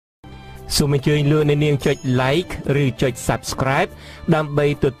សូមអញ្ជើញលោកអ្នកនាងចុច like ឬចុច subscribe ដើម្បី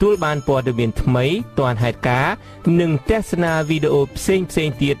ទទួលបានព័ត៌មានថ្មីទាន់ហេតុការណ៍និងទស្សនាវីដេអូផ្សេងៗ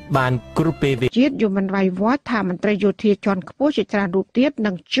ទៀតបានគ្រប់ពេលវេលាជាតិយមមិនវាយវត្តថាមន្ត្រីយោធាជាន់ខ្ពស់ជាច្រើនរូបទៀត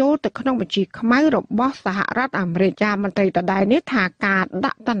នឹងចូលទៅក្នុងបញ្ជីខ្មៅរបស់សហរដ្ឋអាមេរិកចាមន្ត្រីដដែលនេះថាការ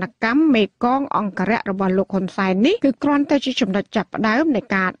ដាក់ទណ្ឌកម្មមេកងអង្គរៈរបស់លោកហ៊ុនសែននេះគឺគ្រាន់តែជាចំណុចចាប់ផ្ដើមនៃ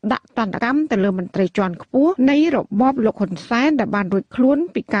ការដាក់ទណ្ឌកម្មទៅលើមន្ត្រីជាន់ខ្ពស់នៃរបបលោកហ៊ុនសែនដែលបានរួចខ្លួន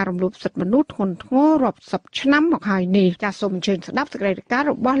ពីការរំលោភសិទ្ធិមនុស្សធ្ងន់ធ្ងររាប់សិបឆ្នាំមកហើយនេះចាសសូមអញ្ជើញស្ដាប់សេចក្តីរាយការណ៍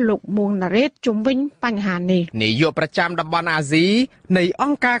របស់លោកមួងណារ៉េតជុំវិញបញ្ហានេះនាយកប្រចាំតំបន់អាស៊ីនៃអ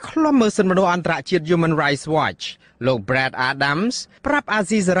ង្គការឃ្លាំមើលសិទ្ធិមនុស្សអន្តរជាតិ Human Rights Watch លោក Brad Adams ប្រាប់អា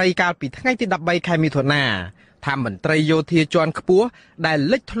ស៊ីសេរីកាលពីថ្ងៃទី13ខែមិថុនាថាមន្ត្រីយោធាជាន់ខ្ពស់ដែល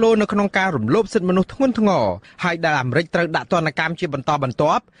លេចធ្លោនៅក្នុងការរំលោភសិទ្ធិមនុស្សធ្ងន់ធ្ងរហើយដែលអាមេរិកត្រូវដាក់ទណ្ឌកម្មជាបន្តបន្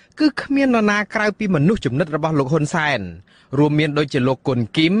ទាប់គឺគ្មាននរណាក្រៅពីមនុស្សចំណិតរបស់លោកហ៊ុនសែនរួមមានដូចជាលោកគុន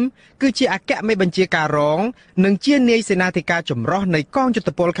គីមគឺជាអគ្គមេបញ្ជាការរងនិងជានាយសេនាធិការចម្រុះនៃកងយុទ្ធ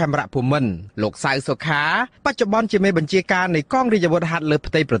ពលខេមរៈភូមិន្ទលោកសៅសុខាបច្ចុប្បន្នជាមេបញ្ជាការនៃកងរាជអាវុធហត្ថលើ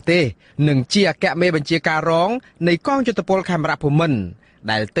ផ្ទៃប្រទេសនិងជាអគ្គមេបញ្ជាការរងនៃកងយុទ្ធពលខេមរៈភូមិន្ទ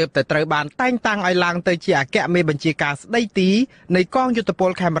ដែលទើបតែត្រូវបានតែងតាំងឲ្យឡើងទៅជាអគ្គមេបញ្ជាការស្ដីទីនៃកងយុទ្ធព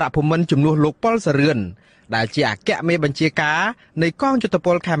លខេមរៈភូមិន្ទជំនួសលោកប៉ុលសរឿនដែលជាអគ្គមេបញ្ជាការនៃកងយុទ្ធព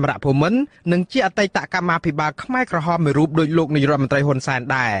លខេមរៈភូមិន្ទនិងជាអតីតកម្មាភិបាលខ្មែរក្រហមមួយរូបដូចលោកនាយរដ្ឋមន្ត្រីហ៊ុនសែន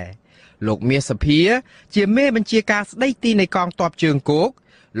ដែរលោកមាសសភាជាមេបញ្ជាការស្ដីទីនៃកងទ័ពជើងគោក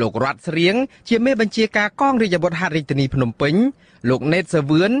លោករតស្រៀងជាមេបញ្ជាការកងរាជអាវុធហត្ថរាជធានីភ្នំពេញលោកណេតសា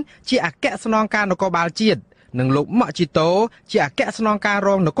វឿនជាអគ្គស្នងការនគរបាលជាតិនិងលោកម៉ាក់ជីតូជាអគ្គស្នងការរ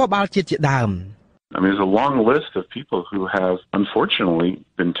ងនគរបាលជាតិជាដើមI mean, there's a long list of people who have, unfortunately,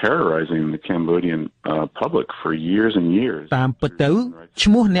 been terrorizing the Cambodian public for years and years. តាមពិតទៅឈ្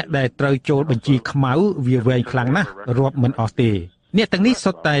មោះអ្នកដែលត្រូវចូលបញ្ជីខ្មៅវាវែងខ្លាំងណាស់រាប់មិនអស់ទេអ្នកទាំងនេះ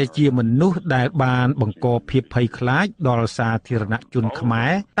សុទ្ធតែជាមនុស្សដែលបានបង្កភាពភ័យខ្លាចដល់សាធារណជនខ្មែ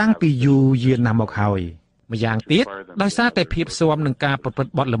រតាំងពីយូរយារណាស់មកហើយម្យ៉ាងទៀតដោយសារតែភាពស៊ាំនឹងការប្រព្រឹត្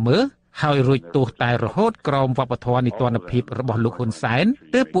តបទល្មើសហើយរួចទោសតែរហូតក្រោមវប្បធម៌នីតិរដ្ឋភាពរបស់លោកហ៊ុនសែន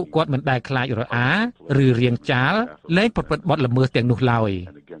ទើបពួកគាត់មិនដែលខ្លាចរអាឬរៀងចាលលែងប្រព្រឹត្តបទល្មើសទាំងនោះឡើយ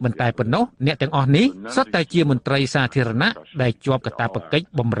មិនតែប៉ុណ្ណោះអ្នកទាំងអស់នេះសុទ្ធតែជាមន្ត្រីសាធារណៈដែលជាប់កាតព្វកិច្ច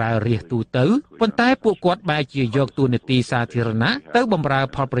បម្រើរាជទូទៅប៉ុន្តែពួកគាត់បែរជាយកតួនាទីសាធារណៈទៅបម្រើ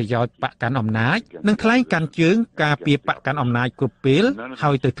ផលប្រយោជន៍បកកាន់អំណាចនិងក្លែងកាន់ជើងការពារបកកាន់អំណាចគ្រប់ពេល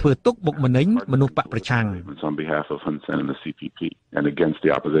ហើយទៅធ្វើទុកបុកម្នេញមនុស្សបកប្រឆាំង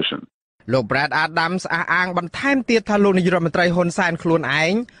លោក Brad Adams អះអាងបន្ថែមទៀតថាលោកនាយរដ្ឋមន្ត្រីហ៊ុនសែនខ្លួនឯ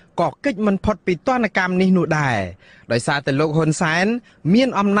ងក៏គេចមិនផុតពីទណ្ឌកម្មនេះនោះដែរដោយសារតែលោកហ៊ុនសែនមាន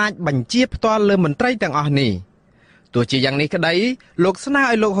អំណាចបញ្ជាផ្ទាល់លើមន្ត្រីទាំងអស់នេះទោះជាយ៉ាងនេះក្តីលោកស្នើ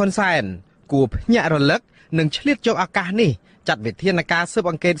ឲ្យលោកហ៊ុនសែនគួរភ្ញាក់រលឹកនិងឆ្លៀតយកឱកាសនេះចាត់វិធានការស៊ើប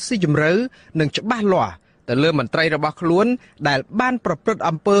អង្កេតស៊ីជម្រៅនិងច្បាស់លាស់ទៅលើមន្ត្រីរបស់ខ្លួនដែលបានប្រព្រឹត្ត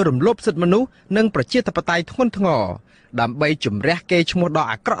អំពើរំលោភសិទ្ធិមនុស្សនិងប្រជាធិបតេយ្យធ្ងន់ធ្ងរដើម្បីជំរះកេរ្តិ៍ឈ្មោះដ៏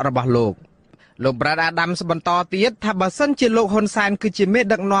អាក្រក់របស់លោក Brad Adams បន្តទៀតថាបើសិនជាលោកហ៊ុនសែនគឺជាមេ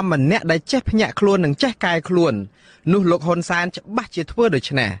ដឹកនាំម្នាក់ដែលចេះភ្ញាក់ខ្លួននិងចេះកែខ្លួននោះលោកហ៊ុនសែនច្បាស់ជាធ្វើដូ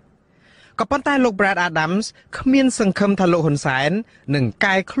ច្នេះក៏ប៉ុន្តែលោក Brad Adams គ្មានសង្ឃឹមថាលោកហ៊ុនសែននឹង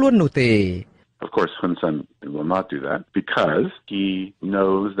កែខ្លួននោះទេ Of course, Hun Sen will not do that because he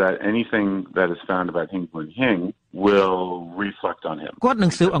knows that anything that is found about Hing Hing will reflect on him. គាត់នឹ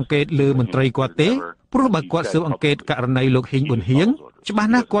ងស៊ើបអង្កេតលើមន្ត្រីគាត់ទេព្រោះបើគាត់ស៊ើបអង្កេតករណីលោកហ៊ីងប៊ុនហៀងច្បា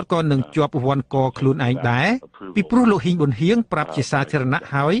ស់ណាស់គាត់ក៏នឹងជាប់វ័នកខ្លួនឯងដែរពីព្រោះលោកហ៊ីងប៊ុនហៀងប្រាប់ជាសាធារណៈ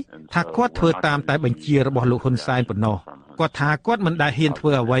ហើយថាគាត់ធ្វើតាមតែបញ្ជារបស់លោកហ៊ុនសែនប៉ុណ្ណោះគាត់ថាគាត់មិនដែលហ៊ានធ្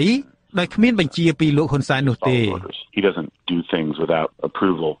វើអ្វីដោយគ្មានបញ្ជាពីលោកហ៊ុនសែននោះទេ He doesn't do things without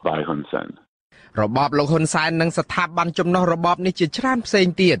approval by Hun Sen. របបលោកហ៊ុនសែននិងស្ថាប័នចំណុះរបបនេះជាច្រើនផ្សេង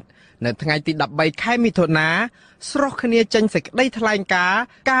ទៀតនៅថ្ងៃទី13ខែមិថុនាស្រុះគ្នាចេញសេចក្តីថ្លែងការណ៍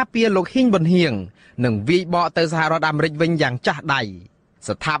ការពារលោកហ៊ីងប៊ុនហៀងនិងវាយបកទៅសហរដ្ឋអាមេរិកវិញយ៉ាងចាស់ដៃ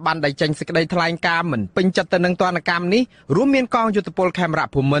ស្ថាប័នដែលចេញសេចក្តីថ្លែងការណ៍មិនពេញចិត្តទៅនឹងទណ្ឌកម្មនេះរួមមានកងយុទ្ធពលខេមរៈ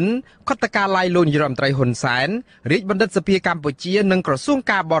ភូមិន្ទខុទ្ទកាល័យលោកនាយរដ្ឋមន្ត្រីហ៊ុនសែនរាជបណ្ឌិតសភាកម្ពុជានិងក្រសួង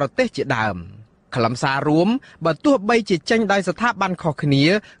ការបរទេសជាដើមខ្លឹមសាររួមបើទោះបីជាចេញដោយស្ថាប័នខុសគ្នា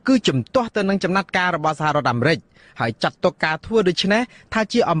គឺជំទាស់ទៅនឹងចំណាត់ការរបស់សហរដ្ឋអាមេរិកហើយចាត់ទុកការធ្វើដូច្នេះថា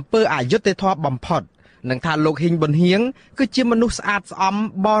ជាអំពើអយុត្តិធម៌បំផុតនិងថាលោកហ៊ីងប៊ុនហៀងគឺជាមនុស្សស្អាតស្អំ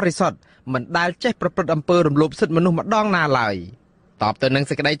បរិសុទ្ធមិនដែលចេះប្រព្រឹត្តអំពើរំលោភសិទ្ធិមនុស្សម្ដងណាឡើយតបទៅនឹង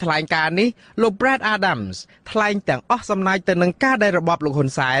សេចក្តីថ្លែងការណ៍នេះលោក Brad Adams ថ្លែងទាំងអស់សំណើចទៅនឹងការដែលរបបលោកហ៊ុន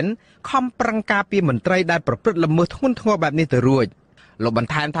សែនខំប្រឹងការពារមន្ត្រីដែលប្រព្រឹត្តល្មើសធ្ងន់ធ្ងរបែបនេះទៅរួចលោកប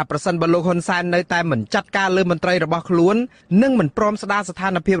ន្ថែមថាប្រសិនបើលោកហ៊ុនសែននៅតែមិនចាត់ការលើមន្ត្រីរបស់ខ្លួននិងមិនព្រមស្ដារស្ថា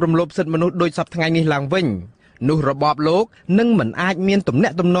នភាពរំលោភសិទ្ធិមនុស្សដោយសពថ្ងៃនេះឡើងវិញ នោះរបបលោកនឹងមិនអាចមានទំនា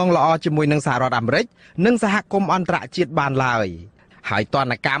ក់ទំនងល្អជាមួយនឹងសហរដ្ឋអាមេរិកនិងសហគមន៍អន្តរជាតិបានឡើយហើយទណ្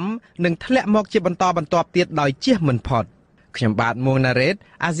ឌកម្មនឹងធ្លាក់មកជាបន្តបន្ទាប់ទៀតដោយជៀសមិនផុតខ្ញុំបាទមួងណារ៉េត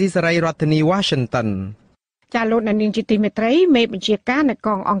អាស៊ីសេរីរដ្ឋធានី Washington ចាលោកនាងជាទីមេត្រីមេបញ្ជាការនៃក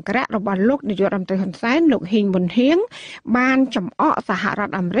ងអង្គរៈរបស់លោកនាយករដ្ឋមន្ត្រីហ៊ុនសែនលោកហ៊ីងប៊ុនហៀងបានចំអកសហរដ្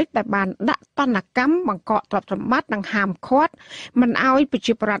ឋអាមេរិកដែលបានដាក់ទណ្ឌកម្មបង្កកទ្រព្យសម្បត្តិនិងហាមឃាត់មិនឲ្យប្រ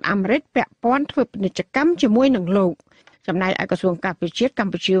ជាពលរដ្ឋអាមេរិកពាក់ព័ន្ធធ្វើពាណិជ្ជកម្មជាមួយនឹងលោកចំណែកឯក្រសួងការពារជាតិក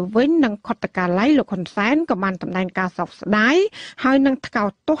ម្ពុជាវិញនិងខុទ្ទកាល័យលោកហ៊ុនសែនក៏បានសម្ដែងការសោកស្ដាយហើយនឹងថ្កោល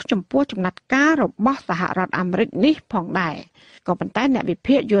ទោសចំពោះចំណាត់ការរបស់សហរដ្ឋអាមេរិកនេះផងដែរក៏ប៉ុន្តែអ្នកវិ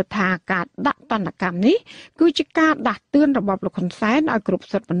ភាគយល់ថាការដាក់ទណ្ឌកម្មនេះគឺជាការដាស់តឿនរបបលោកហ៊ុនសែនឲ្យគ្រប់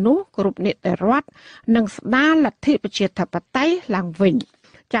សិទ្ធិមនុស្សគ្រប់នីតិរដ្ឋនិងស្ដារលទ្ធិប្រជាធិបតេយ្យឡើងវិញ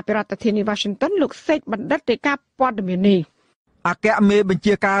ចាប់ពីរដ្ឋធានី Washington លោកសេកបណ្ឌិតរាយការណ៍ព័ត៌មាននេះអគ្គមេបញ្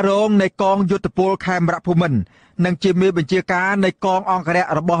ជាការរងនៃកងយុទ្ធពលខេមរភូមិន្ទនិងជាមេបញ្ជាការនៃកងអង្គរៈ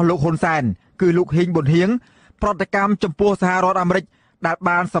របស់លោកហ៊ុនសែនគឺលោកហ៊ីងប៊ុនហៀងប្រតិកម្មចំពោះសហរដ្ឋអាមេរិកដែល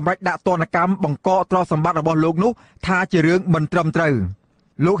បានសម្រេចដាក់ទណ្ឌកម្មបង្កកទ្រព្យសម្បត្តិរបស់លោកនោះថាជារឿងមិនត្រឹមត្រូវ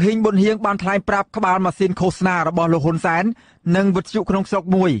លោកហ៊ីងប៊ុនហៀងបានថ្លែងប្រាប់ក្បាលម៉ាស៊ីនឃោសនារបស់លោកហ៊ុនសែននិងវិទ្យុក្នុងស្រុក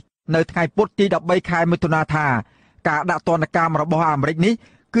មួយនៅថ្ងៃពុធទី13ខែមិថុនាថាការដាក់ទណ្ឌកម្មរបស់អាមេរិកនេះ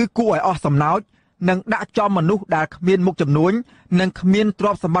គឺគួរឲ្យអស់សំណោចនិងដាក់ចំមនុស្សដែលគ្មានមុខចំនួននិងគ្មានទ្រ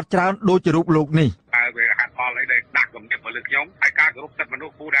ព្យសម្បត្តិច្រើនដូចជារូបលោកនេះវាហេតុផលអីដែលដាក់គំនិតមកលើខ្ញុំហើយការគោរពសិទ្ធិមនុ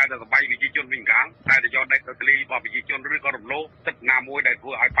ស្សគួរតែសបាយប្រជាជនវិញកាំងតែយកដេកទៅទលីរបស់ប្រជាជនឬក៏រំលោភសិទ្ធិណាមួយដែលធ្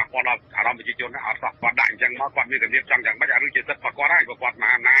វើឲ្យប៉ះពាល់ដល់អារម្មណ៍ប្រជាជនអត់សោះគាត់ដាក់អញ្ចឹងមកគាត់មានគំនិតចង់យ៉ាងម៉េចអាឬជាសិទ្ធិរបស់គាត់ហើយគាត់ម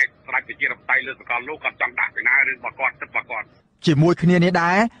ហាអំណាចស្ដេចប្រជាធិបតេយ្យលើសកលលោកគាត់ចង់ដាក់ពីណារឿងរបស់គាត់សិទ្ធិរបស់គាត់ជាមួយគ្នានេះ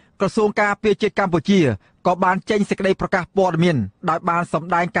ដែរក្រសួងការពារជាតិកម្ពុជាក៏បានចេញសេចក្តីប្រកាសព័ត៌មានដោយបានសម្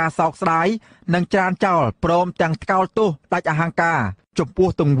ដែងការសោកស្ដាយនិងច្រានចោលព្រមទាំងថ្កោលទោសដាច់អហង្ការចំពោះ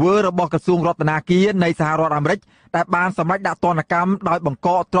ទង្វើរបស់ក្រសួងរដ្ឋាភិបាលនៃសហរដ្ឋអាមេរិកដែលបានសម្រេចដាក់ទណ្ឌកម្មដោយបង្ក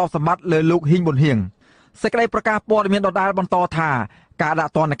កទ្រព្យសម្បត្តិលើលោកហ៊ីងប៊ុនហៀងសេចក្តីប្រកាសព័ត៌មានដដែលបន្តថាការដា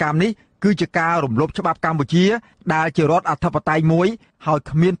ក់ទណ្ឌកម្មនេះគឺជាការរំលោភច្បាប់កម្ពុជាដែលជារដ្ឋអធិបតេយ្យមួយហើយ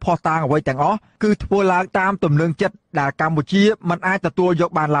គ្មានភស្តុតាងអ្វីទាំងអស់គឺធ្វើឡើងតាមទំនឹងចិត្តដែលកម្ពុជាមិនអាចទទួលយក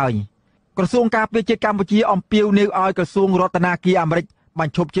បានឡើយក្រសួងការពារជាតិកម្ពុជាអំពាវនាវឲ្យក្រសួងរដ្ឋាភិបាលអាមេរិកប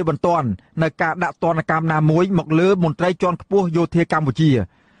ញ្ឈប់ជាបន្ទាន់នៅការដាក់ទណ្ឌកម្មណាមួយមកលើមន្ត្រីជាន់ខ្ពស់យោធាកម្ពុជា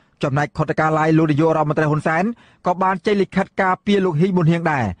ចំណែកខុទ្ទកាល័យលោកនាយករដ្ឋមន្ត្រីហ៊ុនសែនក៏បានចេញលិខិតការពីលោកហ៊ីងប៊ុនហៀង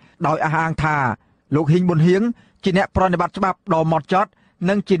ដែរដោយអះអាងថាលោកហ៊ីងប៊ុនហៀងជាអ្នកប្រតិបត្តិច្បាប់ដ៏ហ្មត់ចត់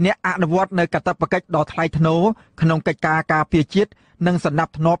និងជាអ្នកអនុវត្តនៅកាតព្វកិច្ចដ៏ថ្លៃថ្នូរក្នុងកិច្ចការការពារជាតិនិងសណ្ដា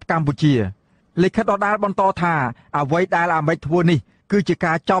ប់ធ្នាប់កម្ពុជាលិខិតដដែលបន្តថាអ្វីដែលអាមេរិកធ្វើនេះគឺជា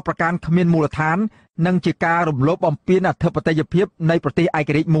ការចោទប្រកាន់គ្មានមូលដ្ឋាននិងជាការរំលោភបំពានអធិបតេយ្យភាពនៃប្រទេសឯក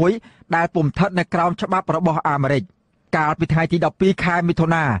រាជ្យមួយដែលពុំស្ថិតនៅក្រោមច្បាប់របស់អាមេរិកកាលពីថ្ងៃទី12ខែមិថុ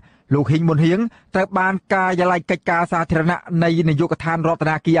នាលោកហ៊ីងប៊ុនហៀងត្រូវបានការិយាល័យកិច្ចការសាធារណៈនៃនាយកដ្ឋានរដ្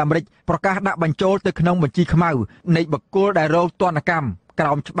ឋាភិបាលអាមេរិកប្រកាសដាក់បញ្ចូលទៅក្នុងបញ្ជីខ្មៅនៃបុគ្គលដែលរងទណ្ឌកម្មក្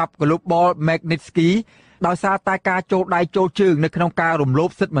រោមច្បាប់ Global Magnitsky ដោយសារតែការចូលដៃចូលជើងនៅក្នុងការរំលោភ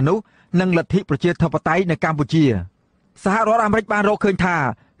សិទ្ធិមនុស្សនិងលទ្ធិប្រជាធិបតេយ្យនៅកម្ពុជាសហរដ្ឋអាមេរិកបានរកឃើញថា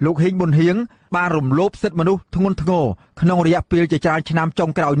លោកហ៊ីងប៊ុនហៀងបានរំលោភសិទ្ធិមនុស្សធ្ងន់ធ្ងរក្នុងរយៈពេលជាច្រើនឆ្នាំចុង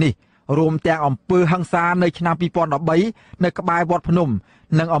ក្រោយនេះរួមទាំងអំពើហិង្សានៅឆ្នាំ2013នៅក្បែរវត្តភ្នំ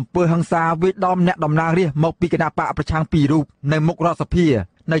និងអំពើហិង្សាវាយដំអ្នកតំណាងរាស្ត្រមកពីគណបកប្រឆាំងពីររូបនៅមុខរដ្ឋសភា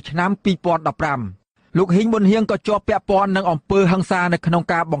នៅឆ្នាំ2015លោកហ៊ីងប៊ុនហៀងក៏ជាប់ពាក់ព័ន្ធនឹងអំពើហិង្សានៅក្នុង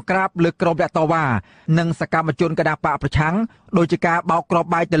ការបង្ក្រាបលើក្រុមអ្នកតវ៉ានិងសកម្មជនគណបកប្រឆាំងដោយជាការបោកគ្រាប់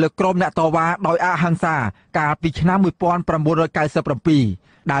បែកទៅលើក្រុមអ្នកតវ៉ាដោយអហិង្សាកាលពីឆ្នាំ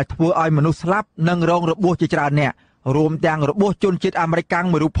1997ដែលធ្វើឲ្យមនុស្សស្លាប់និងរងរបួសជាច្រើនអ្នករួមទាំងរបួសជនជាតិអាមេរិក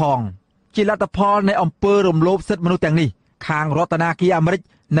មួយរូបផងជាលទ្ធផលនៃអំពើរំលោភសិទ្ធិមនុស្សទាំងនេះខាងរដ្ឋាភិបាលអាមេរិក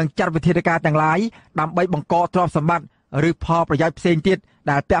នឹងចាត់វិធានការទាំងឡាយដើម្បីបង្កកទ្រព្យសម្បត្តិឬផលប្រយោជន៍ផ្សេងទៀត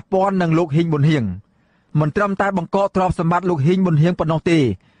ដែលពាក់ព័ន្ធនឹងលោកហ៊ីងប៊ុនហៀងមិនត្រឹមតែបង្កកទ្រព្យសម្បត្តិលោកហ៊ីងប៊ុនហៀងប៉ុណ្ណោះទេ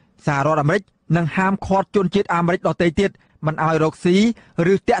សហរដ្ឋអាមេរិកនឹងហាមឃាត់ជនជាតិអាមេរិកដទៃទៀតមិនឲ្យរកស៊ី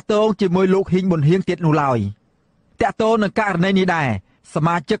ឬតាក់ទងជាមួយលោកហ៊ីងប៊ុនហៀងទៀតនោះឡើយតាក់ទងនឹងករណីនេះដែរស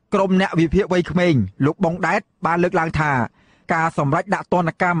មាជិកក្រុមអ្នកវិភាគវ័យក្មេងលោកបងដែតបានលើកឡើងថាការសម្រេចដាក់ទណ្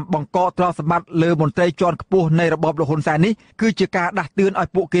ឌកម្មបង្កកទ្រព្យសម្បត្តិលើមន្ត្រីជាន់ខ្ពស់នៃរបបលោកហ៊ុនសែននេះគឺជាការដាស់តឿនឲ្យ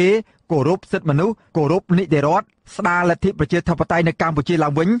ពួកគេគោរពសិទ្ធិមនុស្សគោរពនីតិរដ្ឋស្ដារលទ្ធិប្រជាធិបតេយ្យនៅកម្ពុជាឡើ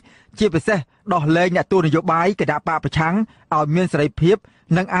ងវិញជាពិសេសដោះលែងអ្នកទស្សនយោបាយគណបកប្រឆាំងឲ្យមានសេរីភាព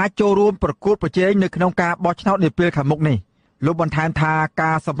និងអាចចូលរួមប្រកួតប្រជែងនៅក្នុងការបោះឆ្នោតនាពេលខាងមុខនេះលោកបន្ថែមថា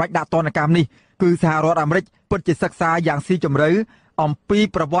ការសម្រេចដាក់ទណ្ឌកម្មនេះគឺសហរដ្ឋអាមេរិកពិតជាសិក្សាយ៉ាងស៊ីជម្រៅអំពី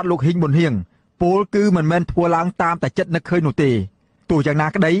ប្រវត្តិលោកហ៊ីងប៊ុនហៀងពលគឺមិនមែនធ្វើឡើងតាមតែចិត្តនឹកឃើញនោះទេទោះយ៉ាងណា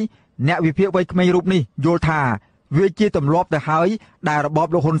ក្តីអ្នកវិភាគវ័យក្មេងរូបនេះយល់ថាវាជាទម្លាប់ទៅហើយ ដែលរបប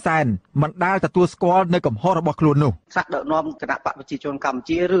លោកហ៊ុនសែនមិនដែលទទួលស្គាល់នៅកំហុសរបស់ខ្លួននោះសាក់ដឹកនាំគណៈបកប្រជាជនកម្ពុ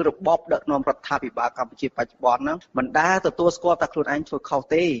ជាឬរបបដឹកនាំរដ្ឋាភិបាលកម្ពុជាបច្ចុប្បន្នហ្នឹងមិនដែលទទួលស្គាល់តែខ្លួនឯងធ្វើខុស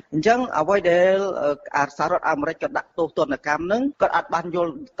ទេអញ្ចឹងអ្វីដែលសហរដ្ឋអាមេរិកក៏ដាក់ទោសទណ្ឌកម្មហ្នឹងក៏អាចបានយ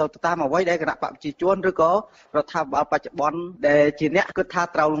ល់ទៅតាមអ្វីដែលគណៈបកប្រជាជនឬក៏រដ្ឋាភិបាលបច្ចុប្បន្នដែលជាអ្នកគិតថា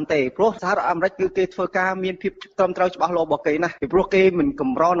ត្រូវនោះទេព្រោះសហរដ្ឋអាមេរិកគឺគេធ្វើការមានភាពត្រឹមត្រូវច្បាស់លាស់របស់គេណាពីព្រោះគេមិនក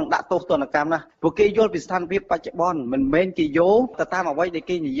ម្រនឹងដាក់ទោសទណ្ឌកម្មណាព្រោះគេយល់ពីស្ថានភាពបច្ចុប្បន្នមិនមែនគេយកទៅតាមអ្វីដែល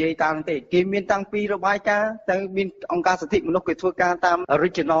គេនិយាយតាមទេគេមានតាំងពីរបាយការណ៍តែមានអង្គការសិទ្ធិមនុស្សគេធ្វើការតាម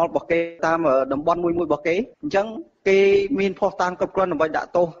original របស់គេតាមតំបន់មួយរបស់គេអញ្ចឹងគេមានភស្តុតាងគ្រប់គ្រាន់ដើម្បីដាក់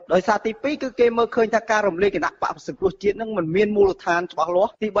ទោសដោយសារទី2គឺគេមើលឃើញថាការរំលាយគណៈបកសង្គ្រោះជាតិនឹងមិនមានមូលដ្ឋានច្បាស់លា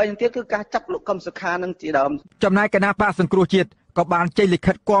ស់ទី3នឹងទៀតគឺការចាប់លោកកឹមសុខានឹងជាដើមចំណែកគណៈបកសង្គ្រោះជាតិក៏បានចេញលិ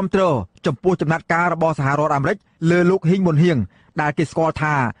ខិតគាំទ្រចំពោះចំណាត់ការរបស់សហរដ្ឋអាមេរិកលើលោកហ៊ីងមុនហៀងដែលគេស្គាល់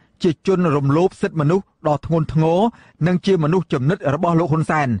ថាជាជនរំលោភសិទ្ធិមនុស្សដ៏ធ្ងន់ធ្ងរនិងជាមនុស្សចំណិតរបស់លោកហ៊ុន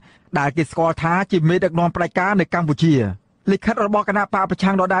សែនដែលគេស្គាល់ថាជាមេដឹកនាំផ្ដាច់ការនៅកម្ពុជាលិខិតរបស់គណៈបកប្រ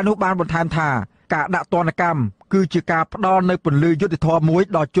ឆាំងដដែលនោះបានបន្ថែមថាការដាក់ទណ្ឌកម្មគឺជាការផ្ដល់នូវពន្លឺយុត្តិធម៌មួយ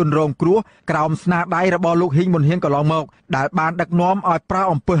ដល់ជនរងគ្រោះក្រោមស្នាដៃរបស់លោកហ៊ីងមុនហៀងកន្លងមកដែលបានដឹកនាំឲ្យប្រើ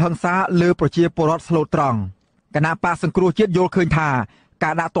អំពើហិង្សាលើប្រជាពលរដ្ឋស្លូតត្រង់គណៈបកសង្គ្រោះជាតិយល់ឃើញថាកា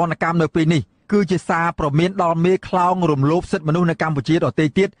រដាក់ទណ្ឌកម្មនៅពេលនេះគឺជាសារព្រមានដល់មេខ្លោងរំលោភសិទ្ធិមនុស្សនៅកម្ពុជាដទៃ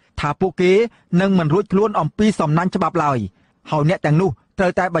ទៀតថាពួកគេនឹងមិនរួចខ្លួនអំពីសំណាញ់ច្បាប់ឡើយហើយអ្នកទាំងនោះត្រូ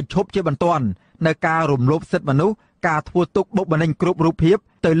វតែបញ្ឈប់ជាបន្ទាន់នៅការរំលោភសិទ្ធិមនុស្សការធ្វើទុកបុកម្នេញគ្រប់រូបភាព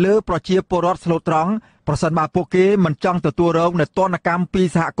ទៅលើប្រជាពលរដ្ឋស្លូតត្រង់ប្រសិនបើពួកគេមិនចង់ទទួលរងនូវទណ្ឌកម្មពី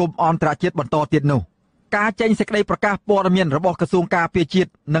សហគមន៍អន្តរជាតិបន្តទៀតនោះការចេញសេចក្តីប្រកាសព័ត៌មានរបស់ក្រសួងការពារជាតិ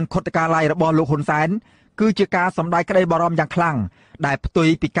និងខុទ្ទកាល័យរបស់លោកហ៊ុនសែនគឺជាការសម្ដែងក្តីបារម្ភយ៉ាងខ្លាំងដែលផ្ទុយ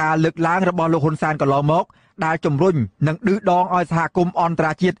ពីការលើកឡើងរបស់លោកហ៊ុនសែនកន្លងមកដែលជំរុញនិងឌឺដងឲ្យសហគមន៍អន្តរ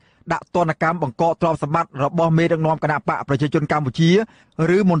ជាតិដាក់ទណ្ឌកម្មបង្កកទ្រព្យសម្បត្តិរបស់មេដឹកនាំគណៈបកប្រជាជនកម្ពុជា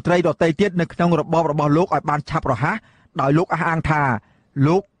ឬមន្ត្រីដទៃទៀតនៅក្នុងរបបរបស់លោកឲ្យបានឆាប់រហ័សដោយលោកអះអាងថា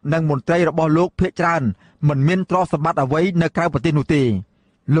លោកនិងមន្ត្រីរបស់លោកភាគច្រើនមិនមានទ្រព្យសម្បត្តិអ្វីនៅក្រៅប្រទេសនោះទេ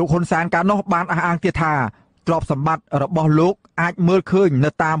លោកហ៊ុនសែនកាលនោះបានអះអាងទៀតថាទ្រព្យសម្បត្តិរបស់លោកអាចមើលឃើញនៅ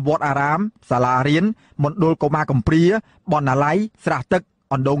តាមវត្តអារាមសាលារៀនមណ្ឌលកុមារកំព្រាបណ្ណាល័យស្រះទឹក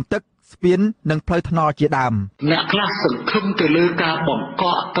អណ្ដូងទឹកស្ពាននិងផ្លូវថ្នល់ជាដើមអ្នកខ្លះសង្ឃឹមទៅលើការបង្ក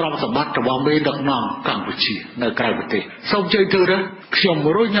ក់ទ្រព្យសម្បត្តិរបស់មេដឹកនាំកម្ពុជានៅក្រៅប្រទេសសូមជួយធ្វើខ្ញុំ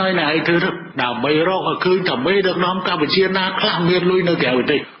រុញឲ្យណែធ្វើដើម្បីរកឲ្យឃើញថាមេដឹកនាំកម្ពុជាណាខ្លះមានលុយនៅក្រៅប្រ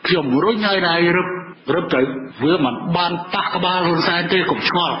ទេសខ្ញុំរុញឲ្យណែរឹបទៅវាមិនបានប៉ះក្បាលហ៊ុនសែនទេកុំ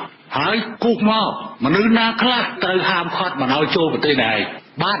ឆ្ងល់ហើយគូសមកមនុស្សណាខ្លះត្រូវហាមឃាត់មិនឲ្យចូលប្រទេសណែ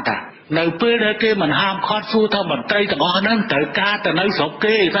បានតានៅពេលដែលគេមិនហាមឃាត់សួរថាមន្ត្រីទាំងអស់ហ្នឹងត្រូវការទៅនៅស្រុក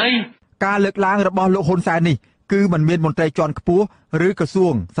គេស្អីការលើកឡើងរបស់លោកហ៊ុនសែននេះគឺមិនមានមន្ត្រីជាន់ខ្ពស់ឬក្រសួ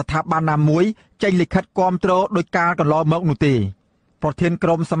ងស្ថាប័នណាមួយចេញលិខិតគាំទ្រដោយការកន្លងមកនោះទេប្រធានក្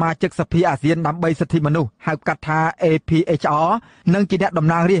រុមសមាជិកសភាអាស៊ានដើម្បីសិទ្ធិមនុស្សហៅកាត់ថា APHR និងជាអ្នកតំ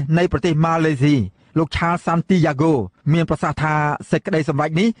ណាងរាស្ត្រនៃប្រទេសម៉ាឡេស៊ីលោកឆាលសាន់ទីយ៉ាហ្គោមានប្រសាសន៍ថាសេចក្តីសម្រេ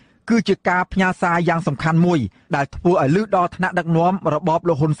ចនេះគឺជាការផ្ញើសារយ៉ាងសំខាន់មួយដែលធ្វើឲ្យលឺដល់ថ្នាក់ដឹកនាំរបប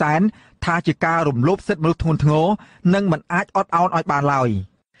លោកហ៊ុនសែនថាជាការរំលោភសិទ្ធិមនុស្សធ្ងន់ធ្ងរនិងមិនអាចអត់ឱនឲ្យបានឡើយ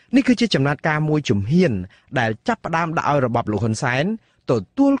នេះគឺជាចំណាត់ការមួយជំហានដែលចាប់ផ្ដើមដាក់ឲ្យរបបលោកហ៊ុនសែនទ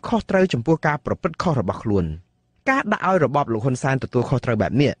ទួលខុសត្រូវចំពោះការប្រព្រឹត្តខុសរបស់ខ្លួនការដាក់ឲ្យរបបលោកហ៊ុនសែនទទួលខុសត្រូវបែ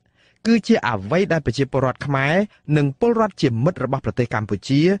បនេះគឺជាអ្វីដែលប្រជាពលរដ្ឋខ្មែរនិងពលរដ្ឋជាមិត្តរបស់ប្រទេសកម្ពុ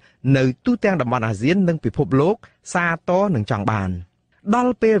ជានៅទូទាំងតំបន់អាស៊ាននិងពិភពលោកសាទរនិងចង់បានដ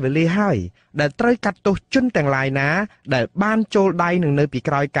ល់ពេលវេលាហើយដែលត្រូវកាត់ទោសជនទាំងឡាយណាដែលបានចូលដៃនឹងនៅពី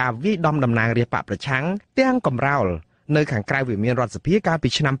ក្រោយការវាយដំតំណាងរាស្ត្របកប្រឆាំងទាំងកំរោលនៅខាងក្រៅវិមានរដ្ឋសភាកាលពី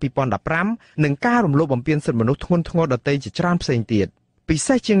ឆ្នាំ2015និងការរំលោភបំពានសិទ្ធិមនុស្សធ្ងន់ធ្ងរដទៃជាច្រើនផ្សេងទៀតពិ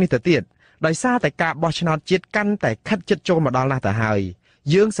សេសជាងនេះទៅទៀតដោយសារតែការបោះឆ្នោតជាតិកាន់តែខិតជិតចូលមកដល់ណាស់ទៅហើយ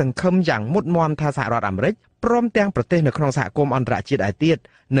យើងសង្ឃឹមយ៉ាងមុតមមថាសហរដ្ឋអាមេរិកព្រមទាំងប្រទេសនៅក្នុងសហគមន៍អន្តរជាតិឯទៀត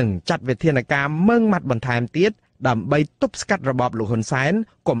នឹងចាត់វិធានការម៉ឺងម៉ាត់បន្ថែមទៀតដើម្បីទប់ស្កាត់របបលោកហ៊ុនសែន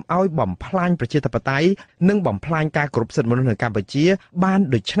កុំឲ្យបំផ្លាញប្រជាធិបតេយ្យនិងបំផ្លាញការគោរពសិទ្ធិមនុស្សនៅកម្ពុជាបាន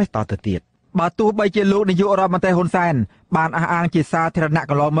ដូចនេះតទៅទៀតបើទោះបីជាលោកនាយករដ្ឋមន្ត្រីហ៊ុនសែនបានអះអាងជាសាធារណៈ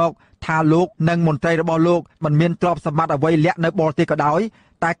កន្លងមកថាលោកនិងមន្ត្រីរបស់លោកមិនមានទ្រព្យសម្បត្តិអ្វីលាក់នៅបរទេសក៏ដោយ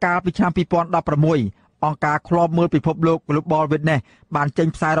តែកាលពីឆ្នាំ2016អង្គការឃ្លាំមើលពិភពលោក Global Witness បានចេញ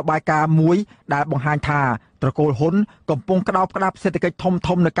ផ្សាយរបាយការណ៍មួយដែលបង្ហាញថាត្រកូលហ៊ុនកំពុងក្តោបក្តាប់សេដ្ឋកិច្ច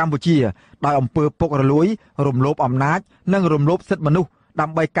ធំនៅកម្ពុជាដោយអំពើពុករលួយរំលោភអំណាចនិងរំលោភសិទ្ធិមនុស្សដើ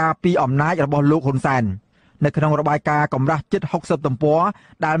ម្បីការពារអំណាចរបស់លោកហ៊ុនសែននៅក្នុងរបាយការណ៍កម្រាស់ជិត60ទំព័រ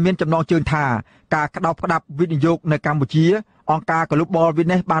ដែលមានចំណងជើងថាការក្តោបក្តាប់វិនិយោគនៅកម្ពុជា អង្គការ Global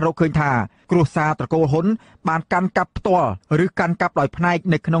Witness បានរកឃើញថាគ្រួសារត្រកូលហ៊ុនបានកាន់កាប់ផ្ទាល់ឬកាន់កាប់ដោយផ្នែក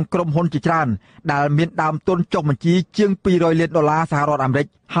នៅក្នុងក្រុមហ៊ុនជាច្រើនដែលមានដើមទុនចុះបញ្ជីជាង$200 លានសហរដ្ឋអាមេរិក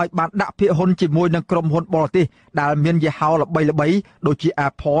ហើយបានដាក់ភាគហ៊ុនជាមួយនឹងក្រុមហ៊ុនបរទេសដែលមានយីហោល្បីៗដូចជា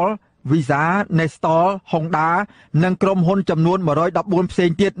Apple, Visa, Nestle, Honda និងក្រុមហ៊ុនចំនួន114ផ្សេង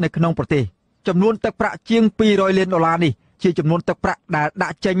ទៀតនៅក្នុងប្រទេសចំនួនទឹកប្រាក់ជាង$200 លាននេះជាចំនួនទឹកប្រាក់ដែលដា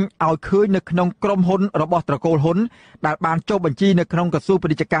ក់ចេញឲ្យឃើញនៅក្នុងក្រុមហ៊ុនរបស់ត្រកូលហ៊ុនដែលបានចុះបញ្ជីនៅក្នុងក្រសួងពា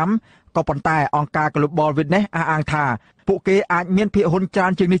ណិជ្ជកម្មក៏ប៉ុន្តែអង្គការ Global Witness អះអាងថាពួកគេអាចមានភាគហ៊ុនច្រើ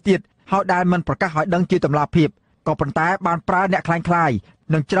នជាងនេះទៀតហើយដែលមិនប្រកាសឲ្យដឹងជាតម្លាភាពក៏ប៉ុន្តែបានប្រើអ្នកខ្លាំងៗ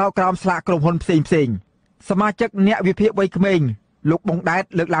និងច្រកក្រោមស្លាកក្រុមហ៊ុនផ្សេងៗសមាជិកអ្នកវិភាគវ័យក្មេងលោកប៊ុងដែត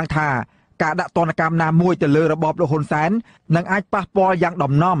លើកឡើងថាការដាក់ទណ្ឌកម្មណាមួយទៅលើរបបលោកហ៊ុនសែននឹងអាចប៉ះពាល់យ៉ាង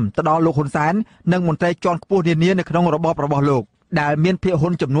ដំណំទៅដល់លោកហ៊ុនសែននិងមន្ត្រីជាន់ខ្ពស់នានានៅក្នុងរបបរបស់លោកដែលមានភាគហ៊ុ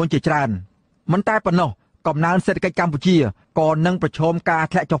នចំនួនជាច្រើនមិនតែប៉ុណ្ណោះកំណើនសេដ្ឋកិច្ចកម្ពុជាក៏នឹងប្រឈមការ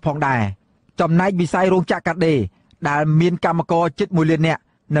ធ្លាក់ចុះផងដែរចំណែកវិស័យរោងចក្រកាត់ដេរដែលមានកម្មករជិត1 លាននាក់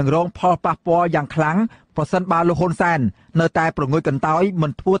នឹងរងផលប៉ះពាល់យ៉ាងខ្លាំងប្រសិនបើលោកហ៊ុនសែននៅតែប្រងើយកន្តើយមិ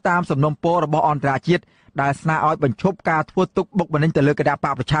នធ្វើតាមសំណុំពររបស់អន្តរជាតិដែលស្នើឲ្យបញ្ឈប់ការធ្វើទុកបុកម្នេញទៅលើគណៈប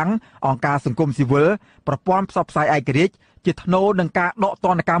កប្រឆាំងអង្គការសង្គមស៊ីវិលប្រព័ន្ធផ្សព្វផ្សាយឯករាជ្យជាថ្នូរនឹងការដកទ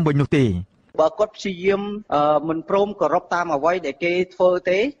ណ្ឌកម្មវិញនោះទេបើគាត់ព្យាយាមមិនព្រមគោរពតាមអ្វីដែលគេធ្វើ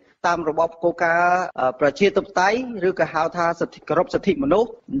ទេតាមរបបគោលការណ៍ប្រជាធិបតេយ្យឬក៏ហៅថាសិទ្ធិគោរពសិទ្ធិមនុស្ស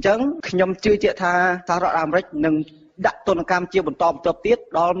អញ្ចឹងខ្ញុំជឿជាក់ថាសហរដ្ឋអាមេរិកនឹងដាក់ទណ្ឌកម្មជាបន្តបន្ទាប់ទៀត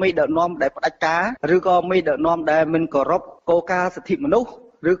ដល់មេដឹកនាំដែលផ្ដាច់ការឬក៏មេដឹកនាំដែលមិនគោរពគោលការណ៍សិទ្ធិមនុស្ស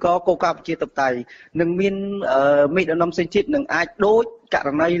ឬក៏គោលការណ៍ប្រជាធិបតេយ្យនឹងមានមេដឹកនាំផ្សេងទៀតនឹងអាចដូចករ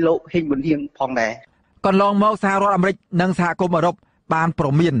ណីលោកហ៊ីងប៊ុនហៀងផងដែរកន្លងមកសហរដ្ឋអាមេរិកនិងសហគមន៍អឺរ៉ុបបានប្រ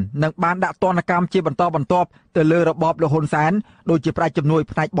មាននិងបានដាក់ទណ្ឌកម្មជាបន្តបន្ទាប់ទៅលើរបបលោកហ៊ុនសែនដូចជាប្រាច់ជំនួយ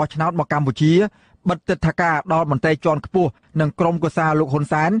ផ្នែកបោះឆ្នោតមកកម្ពុជាបិទទិដ្ឋាការដល់មន្ត្រីជាន់ខ្ពស់និងក្រុមគូសារលោកហ៊ុន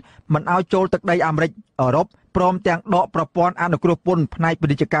សែនមិនឲ្យចូលទឹកដីអាមេរិកអឺរ៉ុបព្រមទាំងដកប្រព័ន្ធអនុគ្រោះពន្ធផ្នែកពា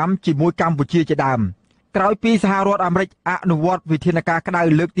ណិជ្ជកម្មជាមួយកម្ពុជាជាដើមក្រោយពីសហរដ្ឋអាមេរិកអនុវត្តវិធានការក្តៅ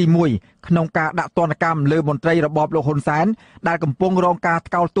លើកទី1ក្នុងការដាក់ទណ្ឌកម្មលើមន្ត្រីរបបលោកហ៊ុនសែនដែលកំពុងរងការ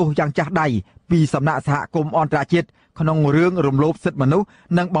ថ្កោលទោសយ៉ាងចាស់ដៃពីសំណាក់សហគមន៍អន្តរជាតិក្នុងរឿងរំលោភសិទ្ធិមនុស្ស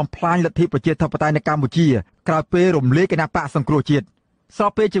និងបំផ្លាញលទ្ធិប្រជាធិបតេយ្យនៅកម្ពុជាក្រោយពេលរំលាយគណបកសង្គ្រោះជាតិស្រ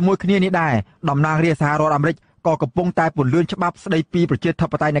បពេលជាមួយគ្នានេះដែរតំណាងរាស្ត្រសហរដ្ឋអាមេរិកក៏កំពុងតែពន្យល់ច្បាប់ស្តីពីប្រជាធិ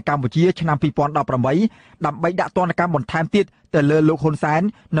បតេយ្យនៅកម្ពុជាឆ្នាំ2018ដើម្បីដាក់ទណ្ឌកម្មបន្ថែមទៀតទៅលើលោកហ៊ុនសែន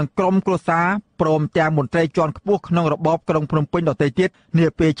និងក្រុមគ្រួសារព្រមទាំងមន្ត្រីជាន់ខ្ពស់ក្នុងរបបក្រុងភ្នំពេញដទៃទៀតនា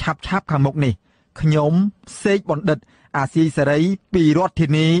ពេលឆាប់ខាងមុខនេះខ្ញុំសេកបណ្ឌិតអាស៊ីសេរីពីរដ្ឋធា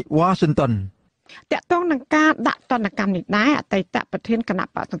នី Washingtonតកតងនឹងការដាក់ទណ្ឌកម្មនេះដែរអតីតប្រធានគណៈ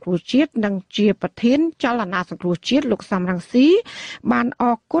បក្សសង្គ្រោះជាតិនិងជាប្រធានចលនាសង្គ្រោះជាតិលោកសំរងស៊ីបានអ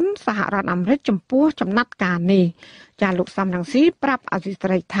រគុណសហរដ្ឋអាមេរិកចំពោះចំណាត់ការនេះចាលោកសំរងស៊ីប្រាប់អសិ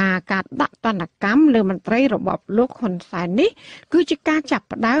រ័យថាការដាក់ទណ្ឌកម្មលើមន្ត្រីរបបលោកហ៊ុនសែននេះគឺជាការចាប់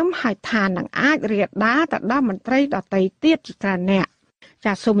ផ្ដើមហើយថានឹងអាចរាលដាលទៅដល់មន្ត្រីដទៃទៀតជាច្រើនអ្នក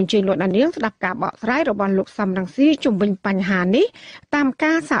ចាសសូមអញ្ជើញលោកដានៀងស្ដាប់ការបកស្រាយរបស់លោកសំរងស៊ីជុំវិញបញ្ហានេះតាម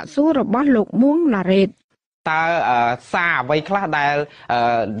ការសាកសួររបស់លោកមួងណារ៉េតតើសារអ្វីខ្លះដែល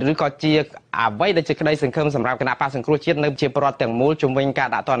ឬក៏ជាអ្វីដែលជាក្តីសង្ឃឹមសម្រាប់គណៈបក្សសង្គ្រោះជាតិនៅជាប្រវត្តិទាំងមូលជុំវិញការ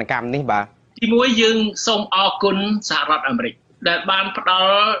ដាក់ទណ្ឌកម្មនេះបាទទីមួយយើងសូមអរគុណសហរដ្ឋអាមេរិកដែលបានផ្ដ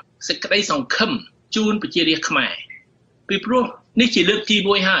ល់សេចក្តីសង្ឃឹមជូនប្រជារាស្ត្រខ្មែរពីព្រោះនេះជាលើកទី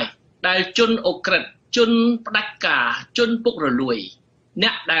1ហើយដែលជនអូក្រិតជនផ្ដាច់ការជនពុករលួយអ្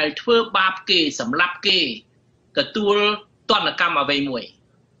នកដែលធ្វើបាបគេសម្លាប់គេទទួលទណ្ឌកម្មអ្វីមួយ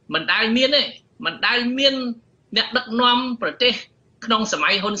មិនដែលមានទេមិនដែលមានអ្នកដឹកនាំប្រទេសក្នុងសម័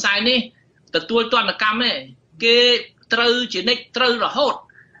យហ៊ុនសែននេះទទួលទណ្ឌកម្មទេគេត្រូវជានិច្ចត្រូវរហូត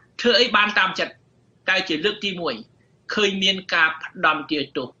ធ្វើអីបានតាមចិត្តតែជាលើកទី1ឃើញមានការផ្ដន់ទា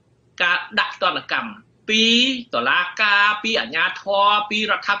ទោសការដាក់ទណ្ឌកម្មពីតុលាការពីអាជ្ញាធរពី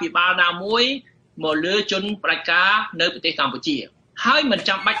រដ្ឋាភិបាលណាមួយមកលើជនផ្ដាច់ការនៅប្រទេសកម្ពុជាហើយមិន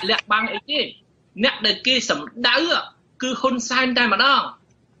ចាំបាច់លាក់បាំងអីទេអ្នកដែលគេសម្ដៅគឺហ៊ុនសែនតែម្ដង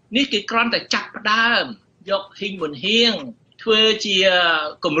នេះគេគ្រាន់តែចាប់ផ្ដើមយកហ៊ីងប៊ុនហៀងធ្វើជា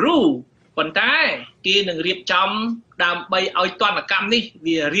គំរូប៉ុន្តែគេនឹងរៀបចំដើម្បីឲ្យទណ្ឌកម្មនេះ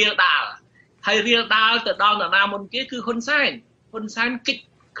វារៀលដាលហើយរៀលដាលទៅដល់នរណាមុនគេគឺហ៊ុនសែនគិត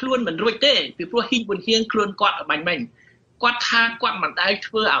ខ្លួនមិនរួចទេពីព្រោះហ៊ីងប៊ុនហៀងខ្លួនគាត់បាញ់មិញគាត់ថាគាត់មិនដែល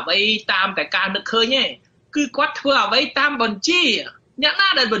ធ្វើអ្វីតាមតែការនឹកឃើញទេគឺគាត់ធ្វើអ្វីតាមបញ្ជាអ្នកណា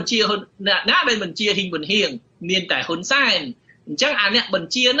ដែលបញ្ជាហ៊ុនអ្នកណាដែលបញ្ជាហ៊ីងប៊ុនហៀងមានតែហ៊ុនសែនអញ្ចឹងអាអ្នកប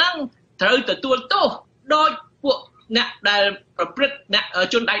ញ្ជាហ្នឹងត្រូវទទួលទោសដោយពួកអ្នកដែលប្រព្រឹត្តអ្នក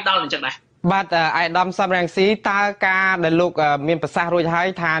ជនដៃដល់អញ្ចឹងដែរ បាទអាយដាមសំរងស៊ីតើការដែលលោកមានប្រសាសន៍រួចហើយ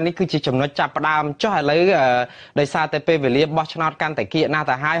ថានេះគឺជាចំណុចចាប់ផ្ដើមចុះឥឡូវដោយសារតែពេលវេលាបោះឆ្នោតកាន់តែគៀកណាស់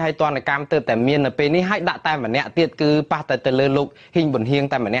ទៅហើយទណ្ឌកម្មទើបតែមាននៅពេលនេះហើយដាក់តែម្នាក់ទៀតគឺប៉ះតែទៅលើលោកហ៊ីងប៊ុនហៀង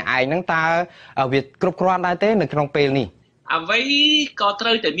តែម្នាក់ឯងហ្នឹងតើវាគ្រប់គ្រាន់ដែរទេនៅក្នុងពេលនេះអ្វីក៏ត្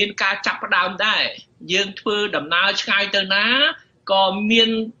រូវតែមានការចាប់ផ្ដើមដែរយើងធ្វើដំណើរឆ្ងាយទៅណាក៏មាន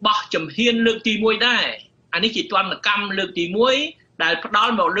បោះជំហានលើកទី1ដែរអានេះជាទណ្ឌកម្មលើកទី1ដែលផ្ដា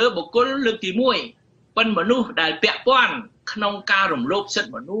ល់មកលើបុគ្គលលើកទី1ប៉ុន្តែមនុស្សដែលពាក់ព័ន្ធក្នុងការរំលោភសិទ្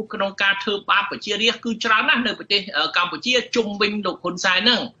ធិមនុស្សក្នុងការធ្វើបាបប្រជារាស្ត្រគឺច្រើនណាស់នៅប្រទេសកម្ពុជាជុំវិញលោកហ៊ុនសែនហ្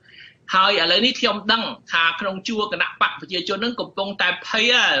នឹងហើយឥឡូវនេះខ្ញុំដឹងថាក្នុងជួរគណៈបកប្រជាជនហ្នឹងកំពុងតែភ័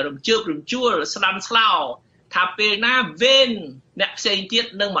យរំជើបរំជួលស្ដាំស្លោថាពេលណាវេនអ្នកផ្សេងទៀត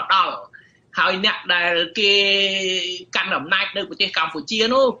នឹងមកដល់ហើយអ្នកដែលគេកាន់អំណាចនៅប្រទេសកម្ពុជា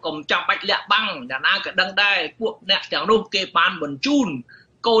នោះកុំចាំបាច់លាក់បាំងយ៉ាងណាក៏ដឹងដែរពួកអ្នកទាំងនោះគេបានបញ្ជូន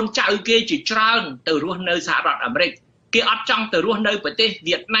កូនចៅគេជាច្រើនទៅរស់នៅសហរដ្ឋអាមេរិកគេអត់ចង់ទៅរស់នៅប្រទេស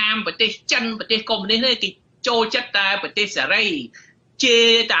វៀតណាមប្រទេសចិនប្រទេសកុម្មុយនីសទេគេចូលចិត្តតែប្រទេសសេរីជេរ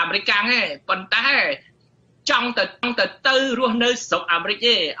តែអាមេរិកកាំងទេប៉ុន្តែចង់ទៅរស់នៅស្រុកអាមេរិក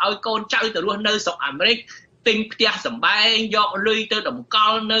ទេឲ្យកូនចៅទៅរស់នៅស្រុកអាមេរិកទិញផ្ទះសម្បែងយកលុយទៅតម្ក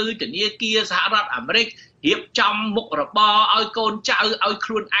ល់នៅធនាគារសហរដ្ឋអាមេរិករៀបចំមុខរបរឲ្យកូនចៅឲ្យខ្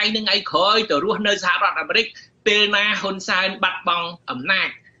លួនឯងនឹងឯងក្រោយទៅរស់នៅសហរដ្ឋអាមេរិកពេលណាហ៊ុនសែនបាត់បង់អំណាច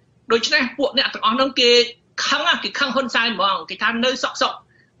ដូច្នេះពួកអ្នកទាំងអស់ហ្នឹងគេខឹងហ៊ុនសែនហ្មងគេថានៅសុក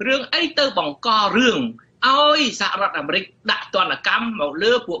រឿងអីទៅបង្ករឿងឲ្យសហរដ្ឋអាមេរិកដាក់ទណ្ឌកម្មមក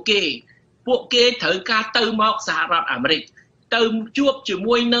លើពួកគេត្រូវការទៅមកសហរដ្ឋអាមេរិកទៅជួបជា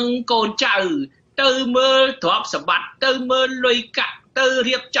មួយនឹងកូនចៅទៅមើលទ្រព្យសម្បត្តិទៅមើលលុយកាក់ទៅ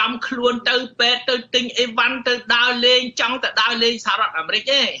រៀបចំខ្លួនទៅពេទ្យទៅទិញអីវ៉ាន់ទៅដើរលេងចង់ទៅដើរលេងសហរដ្ឋអាមេរិក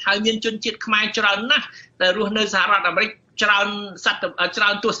ទេហើយមានជនជាតិខ្មែរច្រើនណាស់តែរស់នៅសហរដ្ឋអាមេរិកច្រើ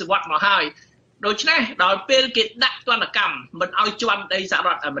នទសវត្សរ៍មកហើយដូច្នេះដល់ពេលគេដាក់ទណ្ឌកម្មមិនឲ្យជន់ដីសហរ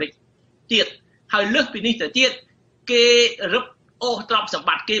ដ្ឋអាមេរិកទៀតហើយលើសពីនេះទៅទៀតគេរឹបអូសទ្រព្យសម្ប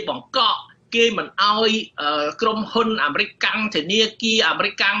ត្តិគេបង្កក់គេមិនអោយក្រុមហ៊ុនអាមេរិកកាំងធនាគារអាមេ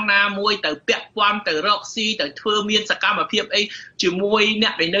រិកកាំងណាមួយទៅពាក់ព័ន្ធទៅរកស៊ីទៅធ្វើមានសកម្មភាពអីជាមួយអ្ន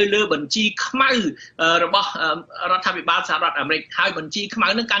កដែលនៅលើបញ្ជីខ្មៅរបស់រដ្ឋាភិបាលសហរដ្ឋអាមេរិកហើយបញ្ជីខ្មៅ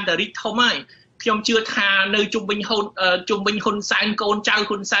នឹងកាន់តែរីកធំហើយខ្ញុំជឿថានៅជុំវិញហ៊ុនសែនកូនចៅ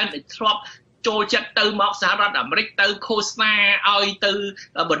ហ៊ុនសែនដែលធ្លាប់ចូលចិត្តទៅមកសហរដ្ឋអាមេរិកទៅឃោសនាឲ្យទៅ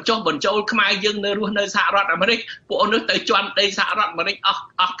បញ្ចុះបញ្ចូលខ្មែរយើងនៅរស់នៅសហរដ្ឋអាមេរិកពួកអូននោះទៅជន់ដីសហរដ្ឋអាមេរិក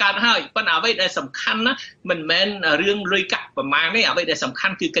អស់កើតហើយប៉ុន្តែអ្វីដែលសំខាន់ណាមិនមែនរឿងលុយកាក់ប្រមាណទេអ្វីដែលសំខា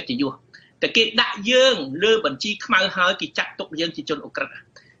ន់គឺកិត្តិយសតែគេដាក់យើងលើបញ្ជីខ្មៅហើយគេចាត់ទុកយើងជាជនអូក្រិដ្ឋ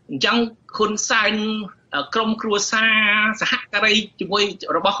អញ្ចឹងហ៊ុនសែនក្រុមគ្រួសារសហការីជាមួយ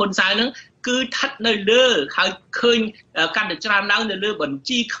របស់ហ៊ុនសែនហ្នឹងគឺស្ថិតនៅលើហើយឃើញកាន់តែច្រើនឡើងនៅលើបញ្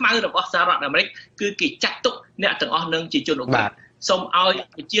ជីខ្មៅរបស់សហរដ្ឋអាមេរិកគឺគេចាត់ទុកអ្នកទាំងអស់នឹងជាជនអូក្រិដ្ឋសូមឲ្យ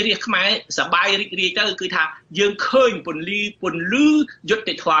ប្រជារាស្ត្រខ្មែរសប្បាយរីករាយទៅគឺថាយើងឃើញពន្លឺយុត្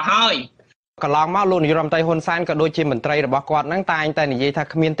តិធម៌ហើយកន្លងមកលោកនាយរដ្ឋមន្ត្រីហ៊ុនសែនក៏ដូចជាមន្ត្រីរបស់គាត់ហ្នឹងតែងតែនិយាយថា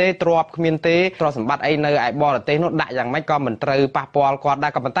គ្មានទេទ្រព្យសម្បត្តិអីនៅឯបរទេសនោះដាក់យ៉ាងម៉េចក៏មិនត្រូវប៉ះពាល់គាត់ដែ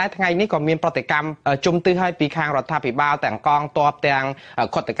រក៏ប៉ុន្តែថ្ងៃនេះក៏មានប្រតិកម្មជុំទិសឲ្យពីខាងរដ្ឋាភិបាលទាំងកងទ័ពទាំង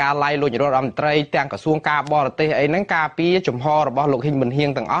ខុទ្ទកាល័យលោកនាយរដ្ឋមន្ត្រីទាំងក្រសួងការបរទេសអីហ្នឹងការពារជំហររបស់លោកហ៊ីងប៊ុនហៀង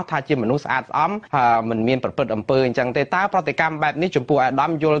ទាំងអស់ថាជាមនុស្សស្អាតស្អំមិនមានប្រព្រឹត្តអំពើអញ្ចឹងទេតើប្រតិកម្មបែបនេះចំពោះអាដា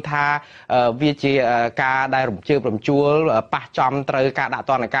មយល់ថាវាជាការដែលរំជើបរំជួលប៉ះចំត្រូវការដាក់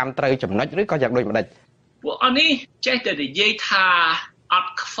ទណ្ឌកម្មត្រូវចំណុចឬក៏យ៉ាងដូចម្ដេចពួកអនេះចេះតែនិយាយថាអ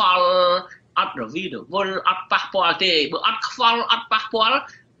ត់ខ្វល់អត់រវីរវល់អត់ប៉ះពាល់ទេបើអត់ខ្វល់អត់ប៉ះពាល់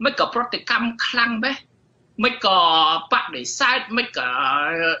មិនក៏ប្រតិកម្មខ្លាំងបែបមិនក៏បដិសេធមិនក៏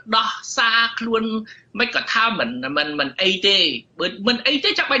ដោះសារខ្លួនមិនក៏ថាមិនអីទេបើមិនអីទេ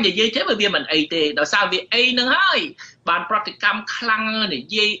ចាំបាច់និយាយទេបើវាមិនអីទេដោយសារវាអីនឹងហើយបានប្រតិកម្មខ្លាំងនិ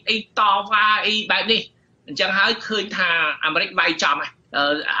យាយអីតវ៉ាអីបែបនេះអញ្ចឹងហើយឃើញថាអាមេរិកវាយចំហើយ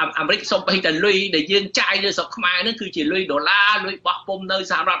អាមេរិកសូម្បីតែលុយដែលយើងចាយលើស្រុកខ្មែរហ្នឹងគឺជាលុយដុល្លារលុយបោះពុម្ពនៅ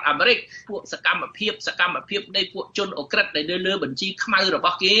សហរដ្ឋអាមេរិកពួកសកម្មភាពនៃពួកជនអូក្រិដ្ឋដែលនៅលើបញ្ជីខ្មៅរប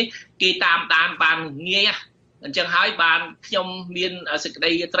ស់គេតាមដានបានងាយអញ្ចឹងហើយបានខ្ញុំមានសេចក្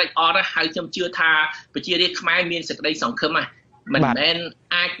តីត្រេកអរហើយខ្ញុំជឿថាប្រជារាស្ត្រខ្មែរមានសេចក្តីសង្ឃឹមមិនមែន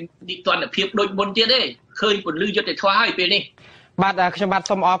អាចនិទានភាពដូចមុនទៀតទេឃើញពន្លឺយុត្តិធម៌ហើយពេលនេះបាទខ្ញុំបាទ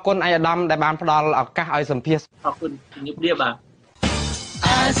សូមអរគុណអាយដាមដែលបានផ្ដល់ឱកាសឲ្យសម្ភាសន៍អរគុណជំរាបលាបា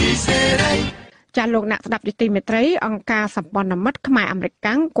ទ ចាលោកអ្នកស្ដាប់យុតិមេត្រីអង្គការសម្ព័ន្ធមិត្តខ្មែរអាមេរិក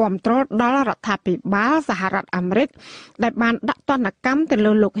គាំទ្រដល់រដ្ឋាភិបាលសហរដ្ឋអាមេរិកដែលបានដាក់ទណ្ឌកម្មទៅ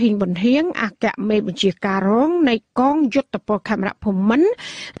លើលោកហ៊ីងប៊ុនហៀងអគ្គមេបញ្ជាការរងនៃកងយុទ្ធពលខេមរភូមិន្ទ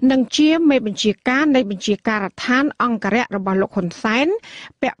និងជាមេបញ្ជាការនៃបញ្ជាការដ្ឋានអង្គរៈរបស់លោកហ៊ុនសែន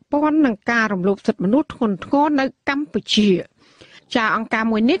ពាក់ព័ន្ធនឹងការរំលោភសិទ្ធិមនុស្សធ្ងន់ធ្ងរនៅកម្ពុជាចាអង្គការ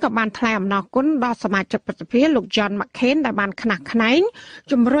មួយនេះក៏បានថ្លែងអំណរគុណដល់សមាជិកប្រតិភិលោក John McCain ដែលបានខ្នះខ្នែង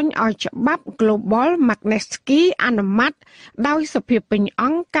ជំរុញឲ្យច្បាប់ Global Magnitsky អនុម័តដោយសភាពេញអ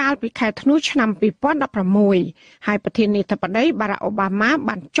ង្គកាលពីខែធ្នូឆ្នាំ2016ហើយប្រធានាធិបតី Barack Obama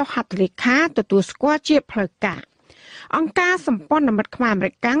បានចុះហត្ថលេខាទទួលស្គាល់ជាផ្លូវការអង្គការសម្ព័ន្ធមិត្តខ្មែរអាមេ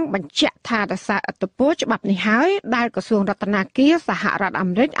រិកបញ្ជាក់ថាដោយសារឥទ្ធិពលច្បាប់នេះហើយដែលក្រសួងរដ្ឋាភិបាលសហរដ្ឋអា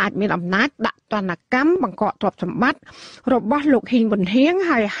មេរិកអាចមានអំណាចដាក់ទណ្ឌកម្មបង្កកទ្រព្យសម្បត្តិរបស់លោកហ៊ីងប៊ុនហៀង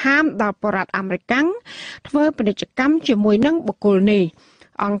ហើយហាមដល់បរិវត្តអាមេរិកធ្វើពាណិជ្ជកម្មជាមួយនឹងបុគ្គលនេះ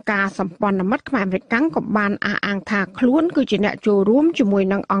អង្គការសម្ព័ន្ធមិត្តខ្មែរអាមេរិកក៏បានអះអាងថាខ្លួនគឺជាអ្នកចូលរួមជាមួយ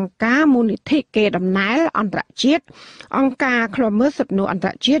នឹងអង្គការមូលនិធិកេរដំណែលអន្តរជាតិអង្គការឃ្លាំមើលសិទ្ធិមនុស្សអន្ត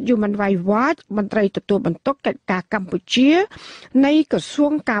រជាតិ Human Rights Watch មន្ត្រីទទួលបន្ទុកកិច្ចការកម្ពុជានៃក្រសួ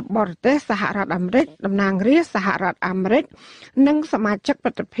ងការបរទេសសហរដ្ឋអាមេរិកតំណាងរាស្ត្រសហរដ្ឋអាមេរិកនិងសមាជិកប្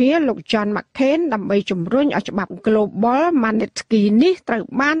រតិភិលោក John McCain ដើម្បីជំរុញឲ្យច្បាប់ Global Magnitsky នេះត្រូវ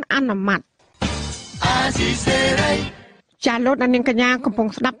បានអនុម័តចាលោកនាងកញ្ញាកំពុង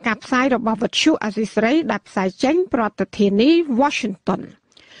ស្ដាប់ការផ្សាយរបស់វិទ្យុអាស៊ីសេរីដែលផ្សាយចេញពីរដ្ឋធានី Washington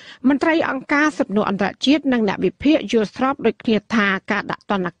មន្ត្រីអង្គការសិទ្ធិមនុស្សអន្តរជាតិនិងអ្នកវិភាគយល់ស្របដូចគ្នាថាការដាក់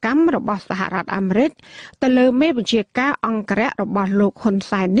ទណ្ឌកម្មរបស់សហរដ្ឋអាមេរិកទៅលើមេបញ្ជាការអង្គរៈរបស់លោកហ៊ុន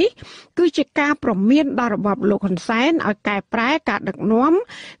សែននេះគឺជាការព្រមានដល់របបលោកហ៊ុនសែនឲ្យកែប្រែការដឹកនាំ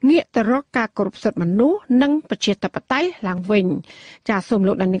ងាកទៅរកការគោរពសិទ្ធិមនុស្សនិងប្រជាធិបតេយ្យឡើងវិញចាសសូម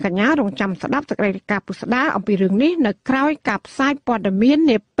លោកនាងកញ្ញារងចាំស្ដាប់សេចក្តីរាយការណ៍ពុស្ដាអំពីរឿងនេះនៅក្រៅការផ្សាយព័ត៌មាន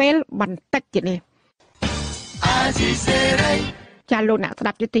នាពេលបន្តិចទៀតនេះចាលោកអ្នកស្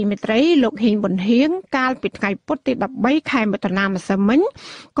ដាប់យុតិមេត្រីលោកហ៊ីងប៊ុនហៀងកាលពីថ្ងៃពុធទី13ខែមិថុនាម្សិលមិញ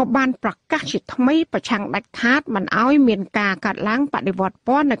ក៏បានប្រកាសជាថ្មីប្រឆាំងដាច់ខាតមិនឲ្យមានការកាត់ឡើងបដិវត្តព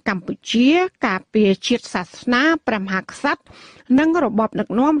ណ៌នៅកម្ពុជាការពារជាតិសាសនាព្រះមហាក្សត្រនិងរបបដឹក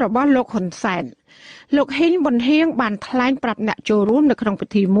នាំរបស់លោកហ៊ុនសែនលោកហ៊ីងប៊ុនហៀងបានថ្លែងប្រាប់អ្នកចូលរួមនៅក្នុងពិ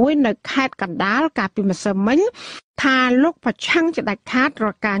ធីមួយនៅខេត្តកណ្ដាលកាលពីម្សិលមិញថាលោកប្រឆាំងជាដាច់ខាតរា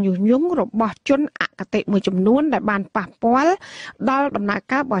ល់ការញុះញង់របស់ជនអគតិមួយចំនួនដែលបានប៉ះពាល់ដល់ដំណើរ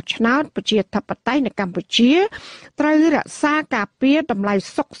ការបោះឆ្នោតប្រជាធិបតេយ្យនៅកម្ពុជាត្រូវរក្សាការពារតម្លៃ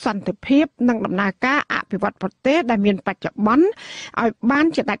សុខសន្តិភាពនិងដំណើរការអភិវឌ្ឍប្រទេសដែលមានបច្ចុប្បន្នឲ្យបាន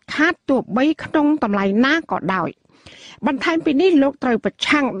ជាដាច់ខាតទោះបីក្នុងតម្លៃណាក៏ដោយបន្ថែមពីនេះលោកត្រូវប្រ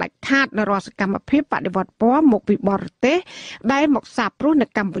ឆាំងដាច់ខាតនៅរាល់សកម្មភាពបដិវត្តពណ៌មកពីបរទេសដែលមកសាបព្រោះនៅ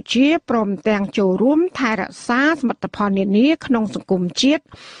កម្ពុជាព្រមទាំងចូលរួមថែរក្សាសមិទ្ធផលនានាក្នុងសង្គមជាតិ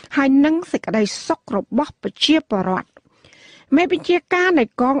ហើយនិងសេចក្តីសុខរបស់ប្រជាពលរដ្ឋមេបញ្ជាការនៃ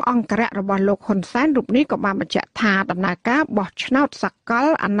កងអង្គរៈរបស់លោកហ៊ុនសែនរូបនេះក៏បានបញ្ជាក់ថាដំណើរការបោះឆ្នោតសកល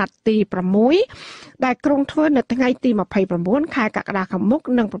អាណត្តិទី6ដែលក្រុងធ្វើនៅថ្ងៃទី29ខែកក្កដាខាងមុខ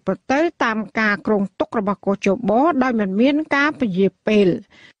នឹងប្រព្រឹត្តទៅតាមការគ្រោងទុករបស់កោជបដោយមិនមានការពន្យាពេល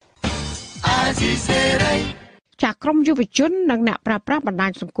ចាក្រមយុវជននិងអ្នកប្រើប្រាស់បណ្ដា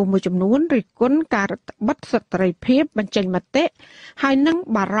ញសង្គមមួយចំនួនរិះគន់ការរដ្ឋបិទសិទ្ធិសេរីភាពបញ្ចេញមតិហើយនិង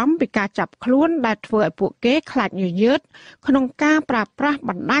បារម្ភពីការចាប់ខ្លួនដែលធ្វើឲ្យពួកគេខ្លាចញញើតក្នុងការប្រើប្រាស់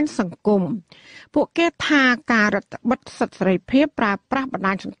បណ្ដាញសង្គមពួកគេថាការរដ្ឋបិទសិទ្ធិសេរីភាពប្រើប្រាស់បណ្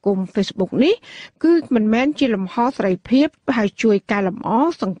ដាញសង្គម Facebook នេះគឺមិនមែនជាលំហសេរីភាពហើយជួយកែលម្អ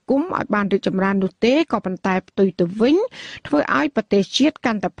សង្គមឲ្យបានរីកចម្រើននោះទេក៏ប៉ុន្តែផ្ទុយទៅវិញធ្វើឲ្យប្រទេសជាតិ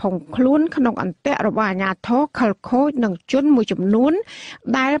កាន់តែផុងខ្លួនក្នុងអន្ទាក់របស់អាជ្ញាធរខលខូចនឹងជនមួយចំនួន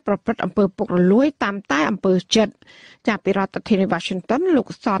ដែលប្រព្រឹត្តអំពើពុករលួយតាមតែអំពើចិត្តចាប់ពីរដ្ឋធានី Washington លោក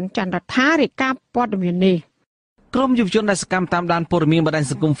សនចន្ទរដ្ឋារាយការណ៍ព័ត៌មាននេះក្រុមយុវជនដែលសកម្មតាមដានព័ត៌មានបណ្ដាញ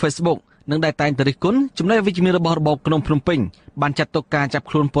សង្គម Facebook និងដែលតែងតែរិះគន់ចំណុចវិជ្ជមានរបស់របបក្រុងភ្នំពេញបានចាត់ទុកការចាប់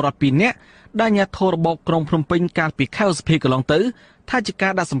ខ្លួនពលរដ្ឋ2នាក់ដែលអាជ្ញាធររបបក្រុងភ្នំពេញកាលពីខែឧសភាកន្លងទៅថាជាកា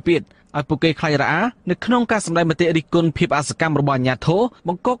រដាក់សម្ពាធឲ្យពួកគេខ្លាចរអានៅក្នុងការសម្ដែងមតិរិះគន់ភាពអសកម្មរបស់អាជ្ញាធរប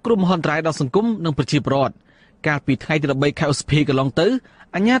ង្កគ្រោះមហន្តរាយដល់សង្គមនិងប្រជាពលរដ្ឋកាលពីថ្ងៃទី13ខែឧសភាកន្លងទៅ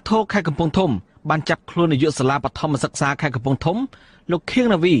អាជ្ញាធរខេត្តកំពង់ធំបានចាប់ខ្លួននាយកសាលាបឋមសិក្សាខេត្តកំពង់ធំលោកខៀង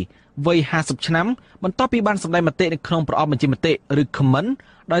ណាវីវ័យ50ឆ្នាំបន្ទាប់ពីបានសម្ដែងមតិនៅក្នុងប្រអប់បញ្ជាមតិឬ comment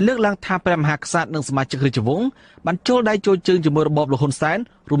ដោយលើកឡើងថាព្រះមហាក្សត្រនិងសមាជិករាជវង្សបានចូលដៃចូលជើងជាមួយរបបលោកហ៊ុនសែន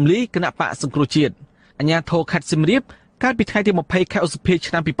រំលាយគណៈបកសង្គ្រោះជាតិអាជ្ញាធរខេត្តសៀមរាបកាលពីថ្ងៃទី20ខែឧសភា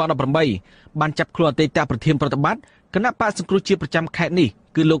ឆ្នាំ2018បានចាប់ខ្លួនអតីតប្រធានប្រតិបត្តិគណៈបកសង្គ្រោះជាតិប្រចាំខេត្តនេះ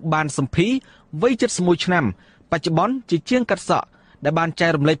គឺលោកបានសំភីវ័យ71ឆ្នាំបច្ចុប្បន្នជាជាងកាត់សក់ដែលបានចែក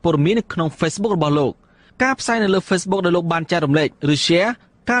រំលែកព័ត៌មាននៅក្នុង Facebook របស់លោកការផ្សាយនៅលើ Facebook ដែលលោកបានចែករំលែកឬ share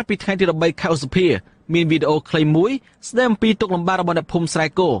កាលពីថ្ងៃទី13ខែឧសភាមានវីដេអូខ្លីមួយស្ដែងអំពីទុកលំបាករបស់អ្នកភូមិស្រែ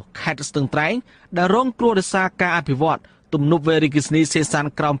គោខេត្តស្ទឹងត្រែងដែលរងគ្រោះដោយសារការអភិវឌ្ឍទំនប់វារីអគ្គិសនីសេសាន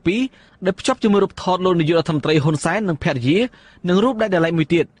ក្រោម2ដែលភ្ជាប់ជាមួយរូបថតលោកនាយករដ្ឋមន្ត្រីហ៊ុនសែននិងភរិយានិងរូបដែលឡែកមួយ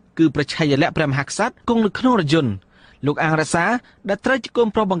ទៀតគឺប្រឆាយលក្ខព្រះមហាក្សត្រគង់នៅក្នុងរថយន្តលោកអាងរសាដែលត្រូវជាកូន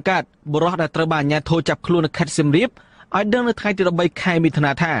ប្រុសបង្កើតបុរសដែលត្រូវបានអាជ្ញាធរចាប់ខ្លួននៅខេត្តសៀមរាបឲ្យដឹងនៅថ្ងៃទី13ខែមិថុ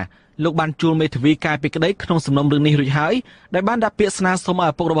នាថាលោកបានជួលមេធាវីកាយពីក្តីក្នុងសំណុំរឿងនេះរួចហើយដែលបានដាក់ពាក្យស្នើសុំឲ្យ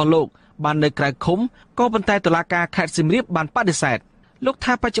ឪពុករបស់លោកបាននៅក្រៅឃុំក៏ប៉ុន្តែតុលាការខេត្តសៀមរាបបានបដិសេធលោក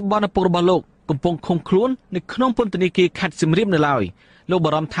ថាបច្ចុប្បន្នឪពុករបស់លោកកំពុងឃុំខ្លួននៅក្នុងពន្ធនាគារខេត្តសៀមរាបនៅឡើយលោក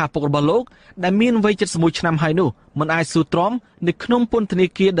បារម្ភថាឪពុករបស់លោកដែលមានវ័យ71ឆ្នាំហើយនោះមិនអាចស៊ូទ្រាំនៅក្នុងពន្ធនា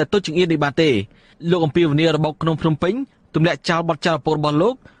គារដែលទុច្ចរិតនេះបានទេលោកអំពីវនីរបបក្នុងភ្នំពេញទម្លាក់ចោលបទចោលឪពុករបស់លោ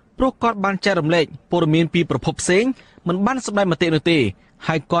កព្រោះគាត់បានចែករំលែកព័ត៌មានពីប្រភពផ្សេងមិនបានសម្ដែងមតិនោះទេ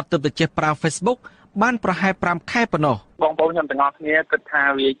ហើយគាត់ទើបតែចេះប្រើ Facebook បានប្រហែល5ខែប៉ុណ្ណោះបងប្អូនខ្ញុំទាំងអស់គ្នាគិតថា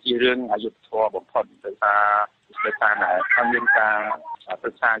វាជារឿងអយុត្តិធម៌បំផុតដោយសារថាមានការប្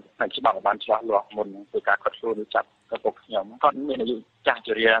រឹក្សាផ្នែកច្បាប់បានច្បាស់លាស់មុនពីការកាត់ខ្លួនឬចាប់ឪពុកខ្ញុំគាត់មានអាយុចាស់ជ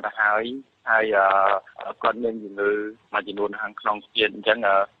រាទៅហើយគាត់មានជំងឺមួយចំនួនខាងក្នុងទៀតអញ្ចឹង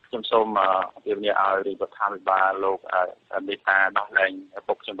ខ្ញុំសូមអំពាវនាវឲ្យរាជរដ្ឋាភិបាលលោកមេត្តាដោះលែងឪ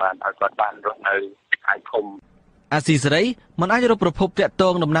ពុកខ្ញុំបានឲ្យគាត់បានរស់នៅឯឃុំអាស៊ីសេរីមិនអាចរកប្រភពតាក់ទ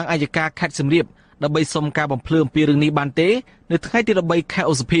ងតំណាងអัยការខេត្តសៀមរាបដើម្បីសុំការបំភ្លឺអំពីរឿងនេះបានទេនៅថ្ងៃទី13ខែ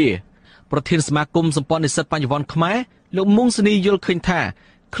ឧសភាប្រធានសមាគមសម្ព័ន្ធនិស្សិតបញ្ញវន្តខ្មែរលោកមុងសនីយល់ឃើញថា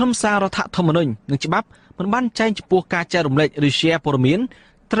ខ្លឹមសាររដ្ឋធម្មនុញ្ញនិងច្បាប់មិនបានចែងចំពោះការចែករំលែកឬ share ព័ត៌មាន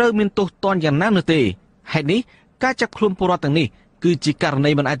ត្រូវមានទោសទណ្ឌយ៉ាងណានោះទេហេតុនេះការចាប់ខ្លួនពលរដ្ឋទាំងនេះគឺជាករ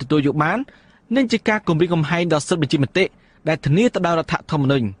ណីមិនអាចទទួលយកបាននិងជាការគំរាមកំហែងដល់សិទ្ធិបញ្ចេញមតិដែលធានាទៅដោយរដ្ឋធម្ម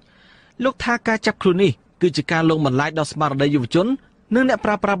នុញ្ញលោកថាការចាប់ខ្លួននេះគឺជាការលងបន្លាចដល់ស្មារតីយុវជននិងអ្នកប្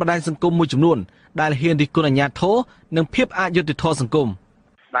រើប្រាស់បណ្ដាញសង្គមមួយចំនួនដែលហ៊ានរិះគន់អាជ្ញាធរនិងភាពអយុត្តិធម៌សង្គម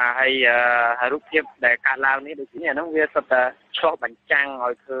បាទហើយរូបភាពដែលកើតឡើងនេះដូចនេះអានោះវាសុទ្ធតែឆ្លុះបញ្ចាំង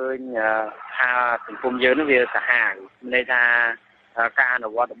ឲ្យឃើញថាសង្គមយើងនេះវាសាហាវមានន័យថាការអនុ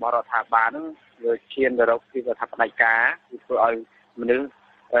វត្តរបស់រដ្ឋាភិបាលនឹងវាឈានទៅរកពីរដ្ឋាភិបាលការគឺធ្វើឲ្យមនុស្ស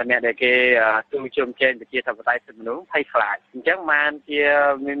អ្នកដែលគេជួយជុំជែងប្រជាធិបតេយ្យសិទ្ធិមនុស្សភ័យខ្លាចអញ្ចឹងបានជា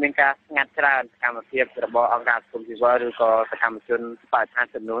មានការស្ងាត់ច្រើនសកម្មភាពរបស់អង្គការសង្គមស៊ីវិលឬក៏សកម្មជនបរិស្ថាន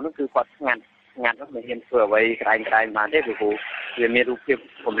សិទ្ធិមនុស្សនោះគឺគាត់ស្ងាត់នោះមិនហ៊ានធ្វើអ្វីក្តែងបានទេពីព្រោះវាមានរូបភាព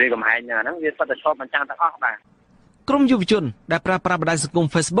គំរាមកំហែងហ្នឹងវាសុទ្ធតែឆ្លុះបញ្ចាំងទាំងអស់បាទក្រុមយុវជនដែលប្រើប្រាស់បណ្ដាញសង្គម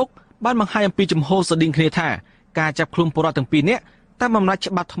Facebook បានបង្ហាញអំពីចំហស្តីងគ្នាថាការចាប់ខ្លួនពលរដ្ឋទាំងពីរនាក់តាមអំណាច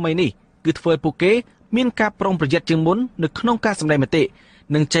ច្បាប់ថ្មីនេះគឺធ្វើឲ្យពួកគេមានការប្រុងប្រយ័ត្នជាងមុននៅក្នុងការសម្ដែងមតិ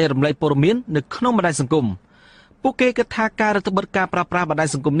និងចែករំលែកព័ត៌មាននៅក្នុងបណ្ដាញសង្គមពួកគេគិតថាការរដ្ឋបិទការប្រើប្រាស់បណ្ដាញ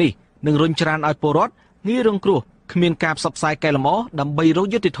សង្គមនេះនឹងរុញច្រានឲ្យពលរដ្ឋងាយរងគ្រោះគ្មានការផ្សព្វផ្សាយកែលម្អដើម្បីរក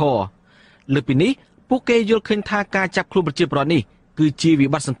យុត្តិធម៌លើពីនេះពួកគេយល់ឃើញថាការចាប់ខ្លួនប្រជាពលរដ្ឋនេះគឺជាវិ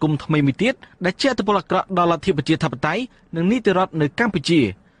បត្តិសង្គមថ្មីមួយទៀតដែលជះឥទ្ធិពលអាក្រក់ដល់លទ្ធិប្រជាធិបតេយ្យនិងនីតិរដ្ឋនៅកម្ពុជា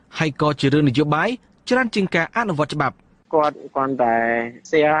ហើយក៏ជារឿងនយោបាយច្រើនជាងការអនុវត្តច្បាប់គាត់គាត់តែ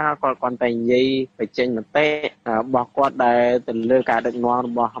share គាត់តែនិយាយបញ្ចេញមតិរបស់គាត់ដែលទៅលើការដឹកនាំរ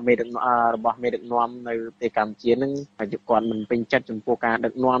បស់មេដឹកនាំនៅប្រទេសកម្ពុជានឹងហើយគាត់មិនពេញចិត្តចំពោះការដឹ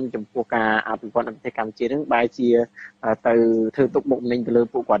កនាំចំពោះការអភិវឌ្ឍនៅប្រទេសកម្ពុជានឹងបែរជាទៅធ្វើទុកបុកម្នេញទៅលើ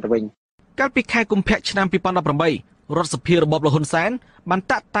ពួកគាត់ទៅវិញកាលពីខែកុម្ភៈឆ្នាំ2018រដ្ឋសភារបបលហ៊ុនសែនបាន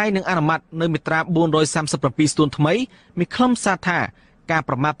តាក់តែងនិងអនុម័តនៅមាត្រា437ស្ទួនថ្មីមានខ្លឹមសារថាការ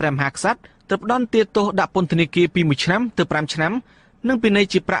ប្រមាថព្រះមហាក្សត្រត្រូវផ្ដន្ទាទោសដាក់ពន្ធនាគារពី1ឆ្នាំទៅ5ឆ្នាំនិងពិន័យ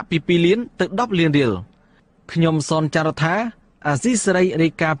ជាប្រាក់ពី2លានទៅ10លានរៀលខ្ញុំសនចាររថាអាស៊ីសេរីរា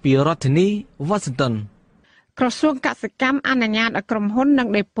យការណ៍ពីរដ្ឋធានី Washington ក្រសួងកសិកម្មអនុញ្ញាតឲ្យក្រុមហ៊ុននិង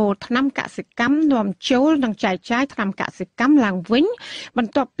ដេប៉ូថ្នាំកសិកម្មនាំចូលនិងចែកចាយថ្នាំកសិកម្មឡើងវិញប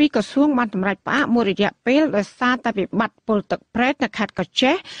ន្ទាប់ពីក្រសួងបានសម្រេចផ្អាកមួយរយៈពេលដោយសារតែវិបត្តិពុលទឹកប្រេតនៅខេត្តកោះ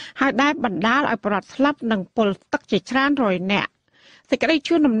ចេះហើយដែលបណ្ដាលឲ្យប្រជាពលរដ្ឋស្លាប់និងពុលទឹកជាច្រើនរយនាក់សេចក្តី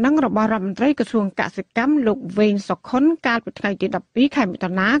ជូនដំណឹងរបស់រដ្ឋមន្ត្រីក្រសួងកសិកម្មលោកវេងសុខុនកាលពីថ្ងៃទី12ខែមិថុ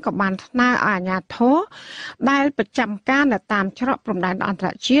នាក៏បានស្នើឲ្យអាជ្ញាធរដែលប្រចាំការនៅតាមច្រកព្រំដែនអន្តរ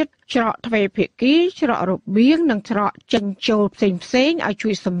ជាតិច្រកទ្វេភាគីច្រករបៀងនិងច្រកចេញចូលផ្សេងឲ្យជួ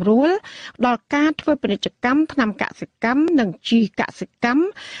យសម្រួលដល់ការធ្វើពាណិជ្ជកម្មថ្នាំកសិកម្មនិងជីកសិកម្ម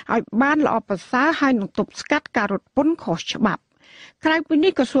ឲ្យបានល្អប្រសើរហើយនឹងទប់ស្កាត់ការរត់ពន្ធខុសច្បាប់ក្រៅពី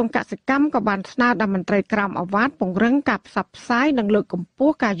នេះក្រសួងកសិកម្មក៏បានស្នើដល់មន្ត្រីក្រមអាវ៉ាតពង្រឹងការផ្សព្វផ្សាយនិងលើកកម្ព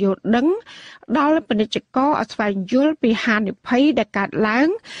ស់ការយល់ដឹងដល់ពាណិជ្ជករឲ្យស្វែងយល់ពីហានិភ័យដែលកើតឡើង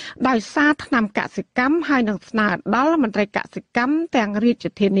ដោយសារថ្នាំកសិកម្មហើយនឹងស្នើដល់មន្ត្រីកសិកម្មទាំងរាជ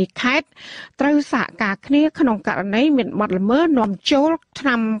ធានីខេត្តត្រូវសហការគ្នាក្នុងករណីមានបទល្មើសនាំចូលថ្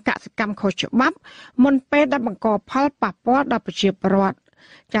នាំកសិកម្មខុសច្បាប់មុនពេលដែលបង្កផលប៉ះពាល់ដល់ប្រជាពលរដ្ឋ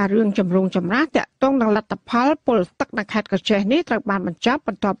ចារឿងចម្រូងចម្រាសតាក់ទងនឹងលទ្ធផលពលទឹកនៅខេត្តកោះចេះនេះត្រូវបានបញ្ចប់ប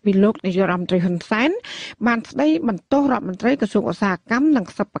ន្ទាប់ពីលោកនាយករដ្ឋមន្ត្រីហ៊ុនសែនបានស្ដីបន្ទោសរដ្ឋមន្ត្រីក្រសួងឧស្សាហកម្មនិង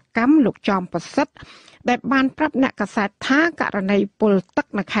សិប្បកម្មលោកចំប្រសិទ្ធដែលបានប្រាប់អ្នកកាសែតថាករណីពលទឹក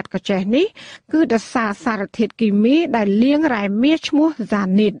នៅខេត្តកោះចេះនេះគឺដោយសារសារធាតុគីមីដែលលាងរ៉ែមាសឈ្មោះហ្សា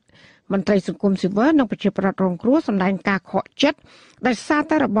នីតមន្ត្រីសង្គមស៊ីវិលនិងប្រជាប្រដ្ឋរងគ្រោះសម្ដែងការខកចិត្តដោយសារ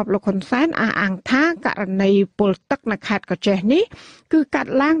តែរបបលោកហ៊ុនសែនអះអាងថាករណីពលទឹកនៅខេត្តកោះចេះនេះគឺកា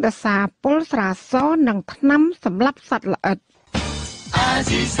ត់ឡើងដោយសារពុលស្រាសនិងថ្នាំសម្លាប់សត្វល្អិត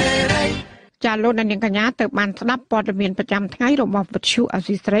ចាលោកនាងកញ្ញាទៅបានស្ដាប់ព័ត៌មានប្រចាំថ្ងៃរបស់វិទ្យុអា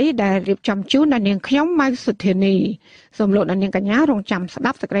ស៊ីសេរីដែលរៀបចំជូនដល់នាងខ្ញុំម៉ៅសុធានីសូមលោកនាងកញ្ញារងចាំស្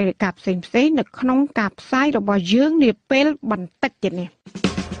ដាប់សេចក្តីរាយការណ៍ផ្សេងៗនៅក្នុងការផ្សាយរបស់យើងនាពេលបន្តិចទៀតនេះ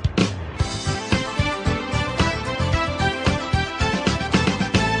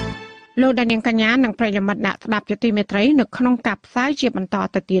លោកនាងកញ្ញានិងប្រិយមិត្តអ្នកស្ដាប់ជាទីមេត្រីនៅក្នុងការផ្សាយជាបន្ត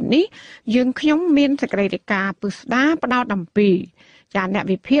ទៅទៀតនេះយើងខ្ញុំមានសេចក្តីរាយការណ៍ពិស្ដាផ្ដោតអំពីចាអ្នក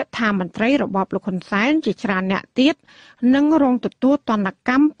វិភាគថាមន្ត្រីរបបលោកហ៊ុនសែនជាច្រើនអ្នកទៀតនឹងរងទទួលទណ្ឌ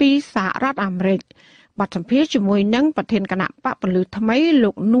កម្មពីសហរដ្ឋអាមេរិកបទសម្ភាសន៍ជាមួយនឹងប្រធានគណៈបកពលឺថ្មី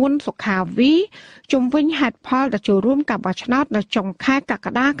លោកនួនសុខាវីជំវិញហេតុផលដែលចូលរួមការបោះឆ្នោតនៅចុងខែកក្ក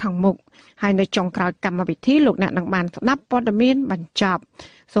ដាខាងមុខហើយនៅចុងក្រោយកម្មវិធីលោកអ្នកនឹងបានស្ដាប់ព័ត៌មានបញ្ចប់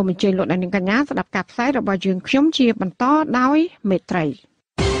សូមអញ្ជើញលោកអ្នកនាងកញ្ញាស្ដាប់ការផ្សាយរបស់យើងខ្ញុំជាបន្តដោយមេត្រី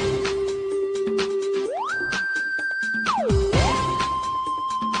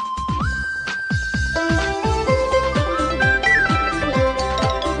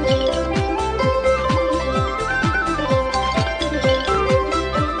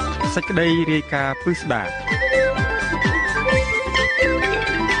សេចក្តីរាយការណ៍ពិស្ដា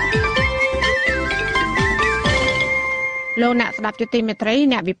លោកអ្នកស្ដាប់ជាទីមេត្រី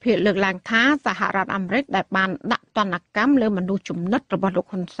អ្នកវិភាគលើកឡើងថាសហរដ្ឋអាមេរិកដែលបានដាក់ទណ្ឌកម្មលើមនុស្សចំណិតរបស់លោក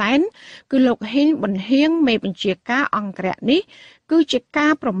ហ៊ុនសែនគឺលោកហ៊ីងប៊ុនហៀងមេបញ្ជាការអង្គរៈនេះគឺជាកា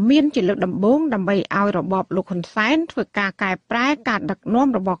រប្រមានជាលើកដំបូងដើម្បីឲ្យរបបលោកហ៊ុនសែនធ្វើការកែប្រែការដឹកនាំ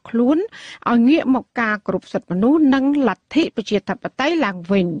របស់ខ្លួនឲ្យងាកមកការគោរពសិទ្ធិមនុស្សនិងលទ្ធិប្រជាធិបតេយ្យឡើង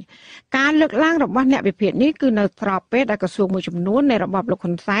វិញការលើកឡើងរបស់អ្នកវិភាគនេះគឺនៅស្របពេលដែលក្រសួងមួយចំនួននៃរបបលោក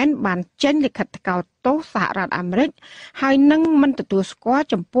ហ៊ុនសែនបានចេញលិខិតថ្កោលទោសសហរដ្ឋអាមេរិកហើយនឹងមិនទទួលស្គាល់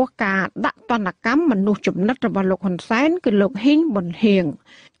ចំពោះការដាក់ទណ្ឌកម្មមនុស្សចំណិតរបស់លោកហ៊ុនសែនគឺលោកហ៊ីងប៊ុនហៀង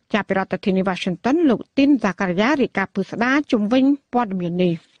ចាប់ពីរដ្ឋធានី Washington លោកទីនហ្សាការីយ៉ារាយការណ៍ពិស្ដាជំវិញព័ត៌មាន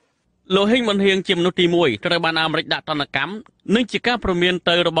នេះលោកហ៊ីងប៊ុនហៀងជាមនុស្សទី1ត្រូវបានអាមេរិកដាក់ទណ្ឌកម្មនិងជាការព្រមាន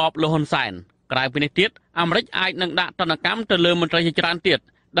ទៅរបបលោកហ៊ុនសែនក្រៅពីនេះទៀតអាមេរិកអាចនឹងដាក់ទណ្ឌកម្មទៅលើមន្ត្រីជាច្រើនទៀត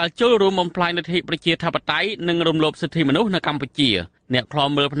ដែលចូលរួមបំផ្លាញលទ្ធិប្រជាធិបតេយ្យនិងរំលោភសិទ្ធិមនុស្សនៅកម្ពុជាអ្នកខ្លាំ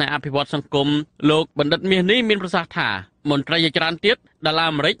មើលផ្នែកអភិវឌ្ឍសង្គមលោកបណ្ឌិតមាសនេះមានប្រសាសន៍ថាមន្ត្រីជាច្រើនទៀតដែល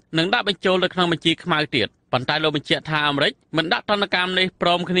អាមេរិកនឹងដាក់បញ្ចូលទៅក្នុងបញ្ជីខ្មៅទៀតប៉ុន្តែលោកបញ្ជាក់ថាអាមេរិកមិនដាក់ទណ្ឌកម្មនេះព្រ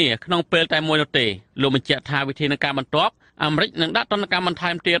មគ្នាក្នុងពេលតែមួយនោះទេលោកបញ្ជាក់ថាវិធានការបន្ទាប់អាមេរិកនឹងដាក់ទណ្ឌកម្មបន្ថែ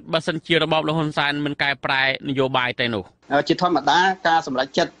មទៀតបើសិនជារបបលោកហ៊ុនសែនមិនកែប្រែនយោបាយទៅនោះជាធម្មតាការសម្រេច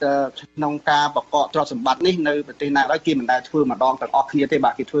ចិត្តក្នុងការបកកទ្រព្យសម្បត្តិនេះនៅប្រទេសណាក៏គេមិនដែលធ្វើម្ដងទាំងអស់គ្នាទេ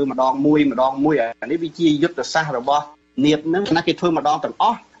បាទគេធ្វើម្ដងមួយអានេះវាជាយុទ្ធសាស្ត្ររបស់នាបហ្នឹងណាគេធ្វើម្ដងទាំងអ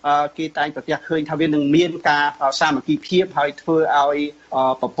ស់គេតែងប្រទះឃើញថាវានឹងមានការសាមគ្គីភាពហើយធ្វើឲ្យ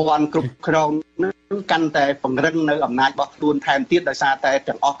ប្រព័ន្ធគ្រប់គ្រងនឹងកាន់តែពង្រឹងនៅអំណាចរបស់ខ្លួនថែមទៀតដោយសារតែ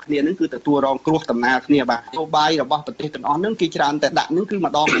ទាំងអស់គ្នានឹងគឺទទួលរងគ្រោះដំណើរគ្នាបាទនយោបាយរបស់ប្រទេសទាំងអស់នឹងគេច្រើនតែដាក់នឹងគឺ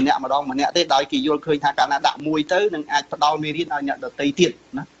ម្ដងម្នាក់ទេដោយគេយល់ឃើញថាកាលណាដាក់មួយទៅនឹងអាចផ្ដល់មេរៀនឲ្យអ្នកដទៃទៀត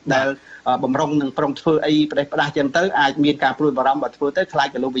ណាដែលបំរុងនឹងប្រុងធ្វើអីប្រទេសផ្ដាស់ចឹងទៅអាចមានការព្រួយបារម្ភបើធ្វើទៅខ្លាច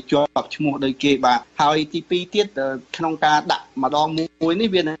ក៏លោកវាជាប់ឈ្មោះដោយគេបាទហើយទី2ទៀតក្នុងការដាក់ម្ដងមួយនេះ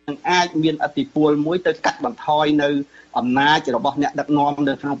វានឹងអាចមានឥទ្ធិពលមួយទៅកាត់បន្ថយនៅអំណាចរបស់អ្នកដឹកនាំ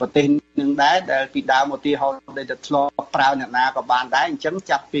នៅក្នុងប្រទេសនឹងដែរដែលពីដើមឧទាហរណ៍ដែលទៅធ្លាប់ប្រើអ្នកណាក៏បានដែរអញ្ចឹង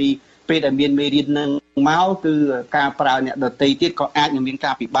ចាប់ពីពេលដែលមានមេរៀននឹងមកគឺការប្រើអ្នកដទៃទៀតក៏អាចនឹងមាន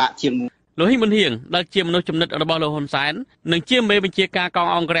ការពិបាកជាងលោកហ៊ីងប៊ុនហៀងដែលជាមនុស្សចំណិតរបស់លោកហ៊ុនសែននិងជាមេបញ្ជាការកង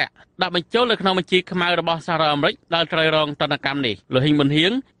អង្គរៈដាក់បញ្ចូលនៅក្នុងបញ្ជីខ្មៅរបស់សហរដ្ឋអាមេរិកដែលត្រូវរងទណ្ឌកម្មនេះលោកហ៊ីងប៊ុនហៀ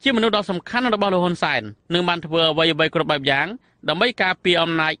ងជាមនុស្សដ៏សំខាន់របស់លោកហ៊ុនសែននិងបានធ្វើអ្វីៗគ្រប់បែបយ៉ាងដើម្បីការពារ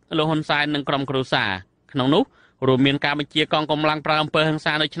អំណាចលោកហ៊ុនសែននិងក្រុមគ្រួសារក្នុងនោះរួមមានការបញ្ជាកងកម្លាំងប្រើអំពើហិង្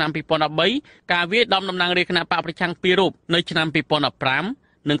សានៅឆ្នាំ2013ការវាយដំតំណាងរាជគណៈបកប្រឆាំង2រូបនៅឆ្នាំ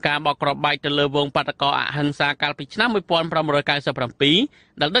2015និងការបោកគ្រាប់បែកទៅលើវងបាតកោអហិង្សាកាលពីឆ្នាំ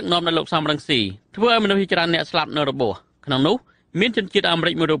1997ដែលដឹកនាំដោយលោកសំរងស៊ីធ្វើឲ្យមនុស្សជាច្រើនអ្នកស្លាប់នៅរបួសក្នុងនោះមានជនជាតិអាមេ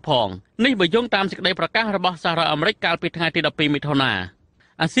រិកមួយរូបផងនេះបើយោងតាមសេចក្តីប្រកាសរបស់សហរដ្ឋអាមេរិកកាលពីថ្ងៃទី12មិថុនា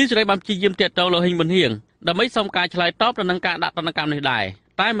អាស៊ីសេរីបានព្យាយាមទាក់ទងលោកហ៊ីងប៊ុនហៀងដើម្បីសុំការឆ្លើយតបទៅនឹងការដាក់ទណ្ឌកម្មនេះដែរ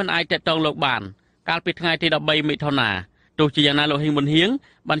តែមិនអាចទាក់ទងលោកបានកាលពីថ្ងៃទី13មិថុនាទោះជាយ៉ាងណាលោកហ៊ីងប៊ុនហៀង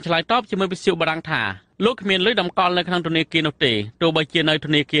បានឆ្លើយតបជាមួយវិទ្យុបារាំងថាលោកគ្មានលុយតម្កល់នៅក្នុងធនាគារនោះទេទោះបីជានៅធ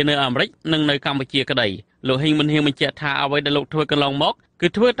នាគារនៅអាមេរិកនិងនៅកម្ពុជាក្តីលោកហ៊ីងមិនហ៊ានបញ្ជាក់ថាអ្វីដែលលោកធ្វើកន្លងមកគឺ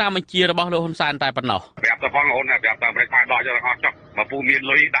ធ្វើតាមបញ្ជារបស់លោកហ៊ុនសែនតែប៉ុណ្ណោះប្រាប់ទៅផងអូនប្រាប់ទៅអាមេរិកមកដកយកអស់ចុះមកពូមាន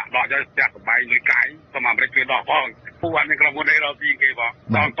លុយដាក់ដកយកផ្ទះសបាយលុយកាយទៅអាមេរិកវាដកផងពូអត់មានក្រុមហ៊ុនអីរកស៊ីគេបង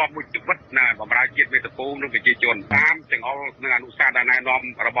ដល់តបមួយជីវិតណាបម្រើជាតិមេត្តាពូនិងប្រជាជនតាមចង្អុលនិងអនុសាសន៍ដែលណែនាំ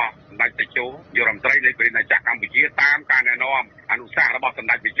របស់សម្ដេចតេជោយុរដ្ឋមន្ត្រីនៃព្រះរាជាកម្ពុជាតាមការណែនាំអនុសាសន៍របស់សម្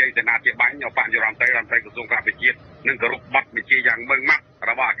ដេចវិជ័យសេនាធិបាញ់អបយុរដ្ឋមន្ត្រីក្រសួងការពារជាតិនិងគោរពបទបញ្ជាយ៉ាងម៉ឺងម៉ាត់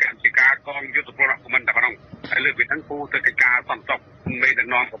របស់អគ្គនាយិកាកងយុទ្ធពលរដ្ឋមិនតែប៉ុណ្ណោះហើយលើកពីហ្នឹងពូទៅកិច្ចការសន្តិសុខមេដឹក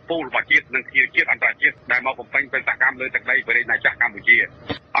នាំកម្ពុជារបស់ជាតិនិងជាជាតិអន្តរជាតិដែលមកបំពេញបេសកកម្មលើទឹកដីព្រះរាជាកម្ពុជា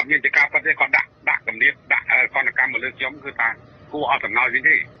អត់មានចការពិតទេគាត់ដាក់គំនាបដាក់កណកម្មមកលើខ្ញុំគឺថាគួរអត់សំណោយវិញ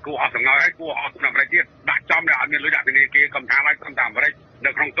ទេគួរអត់សំណោយហើយគួរអត់អាមេរិកទៀតដាក់ចំតែអត់មានលុយដាក់ធនាគារកំថាឲ្យតាមអាមេរិក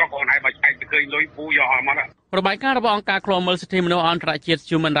នៅក្នុងស្រុកអូនហើយបើឆ្អែតទៅឃើញលុយពូយកអស់មករបាយការណ៍របស់អង្គការឃ្លាំមើលសិទ្ធិមនុស្សអន្តរជាតិ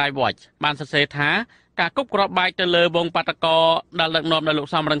Human Rights Watch បានសរសេរថាការគប់គ្រាប់បែកទៅលើវងបាតកោដែលដឹកនាំដោយលោក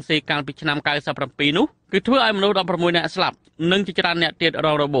សំរងស៊ីកាលពីឆ្នាំ97នោះគឺធ្វើឲ្យមនុស្ស16នាក់ស្លាប់និងជាច្រើនអ្នកទៀតរ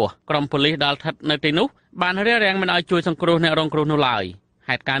ងរបួសក្រុមប៉ូលីសដែលស្ថិតនៅទីនោះបានរារាំងមិនឲ្យជួយសង្គ្រោះអ្នករងគ្រោះនោះឡើយ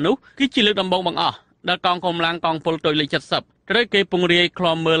ហេតុការណ៍នោះគឺជាលើកដំបូងបង្អស់ដែលកងកម្លាំងកងពលទុយលេខ70ត្រូវគេពង្រាយឃ្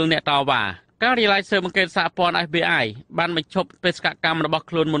លាំមើលអ្នកតវ៉ាការរាយឡាយស៊ើបអង្កេតសហព័ន្ធ FBI បានបញ្ឈប់បេសកកម្មរបស់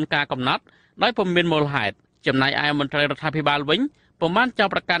ខ្លួនមុនការកំណត់ដោយពុំមានមូលហេតុចំណែកឯមន្ត្រីរដ្ឋាភិបាលវិញពុំបានចោទ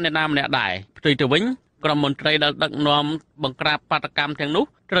ប្រកាន់អ្នកណាម្នាក់ដែរផ្ទុយទៅវិញក្រុមមន្ត្រីដែលដឹកនាំបង្ក្រាបបាតកម្មទាំងនោះ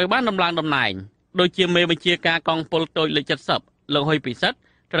ត្រូវបានដំឡើងតំណែងដោយជាមេបញ្ជាការកងពលទុយលេខ70លោកហ៊ុយពិសិដ្ឋ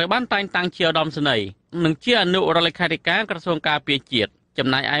ត្រូវបានតែងតាំងជាឧត្តមសេនីយ៍និងជាអនុរដ្ឋលេខាធិការក្រសួងការពារជាតិចំ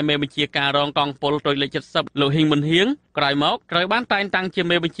ណែកឯមេបញ្ជាការរងកងពលទុយលេខ70លោកហ៊ីងមុនហៀងក្រោយមកត្រូវបានតែងតាំងជា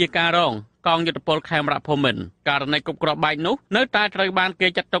មេបញ្ជាការរងកងយុទ្ធពលខេមរភូមិន្ទករណីគប់គ្រាប់បែកនោះនៅតែត្រូវបានគេ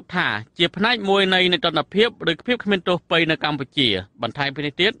ចាត់ទុកថាជាផ្នែកមួយនៃនីតិរដ្ឋភាពឬភាពគ្មានទោសពៃនៅកម្ពុជាបន្ថែមពី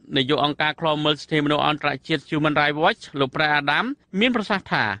នេះទៀតនាយកអង្គការឃ្លាំមើលសិទ្ធិមនុស្សអន្តរជាតិ Human Rights Watch លោកប្រែអាដាមមានប្រសាសន៍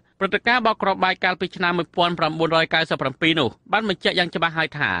ថាព្រឹត្តិការណ៍បោកគ្រាប់បែកកាលពីឆ្នាំ1997នោះបានបញ្ជាក់យ៉ាងច្បាស់ហើយ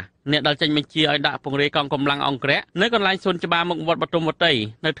ថាអ្នកដែលចេញបញ្ជាឲ្យដាក់ពង្រាយកងកម្លាំងអង្គរៈនៅកន្លែងសួនច្បារមុខវត្តបទុមវតី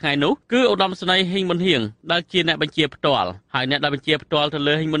នៅថ្ងៃនោះគឺឧត្តមសេនីយ៍ហ៊ីងមុនហៀងដែលជាអ្នកបញ្ជាផ្ទាល់ហើយអ្នកដែលបញ្ជាផ្ទាល់ទៅ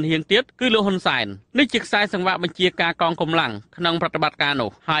លើហ៊ីងមុនហៀងទៀតគឺលោកហ៊ុនសែននេះជាខ្សែសង្វាក់បញ្ជាការកងកម្លាំងក្នុងប្រតិបត្តិការនោះ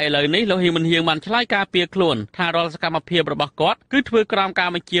ហើយឥឡូវនេះលោកហ៊ីងមុនហៀងបានឆ្លើយការពារខ្លួនថារាល់សកម្មភាពរបស់គាត់គឺធ្វើក្រោមការ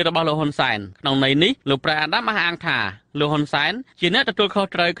បញ្ជារបស់លោកហ៊ុនសែនក្នុងន័យនេះលោកប្រែអាដាមអះអាងថាលោកហ៊ុនសែនជាអ្នកទទួលខុស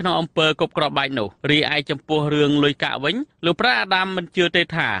ត្រូវក្នុងអំពើគប់គ្រាប់បែកនោះរីឯចំពោះរឿងលុយកាក់វិញលោកប្រែអាដាមមិនជឿទេ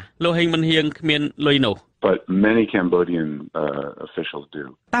ថាលោកហ៊ីងមុនហៀងគ្មានលុយនោះBut many Cambodian officials do.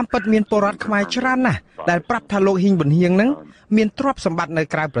 តាមពិតមានពលរដ្ឋខ្មែរច្រើនណាស់ដែលប្រាប់ថាលោកហ៊ីងប៊ុនហៀងនឹងមានទ្រព្យសម្បត្តិនៅ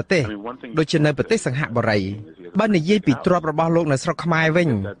ក្រៅប្រទេសដូចជានៅប្រទេសសង្ហបុរីបើនិយាយពីទ្រព្យរបស់លោកនៅស្រុកខ្មែរវិញ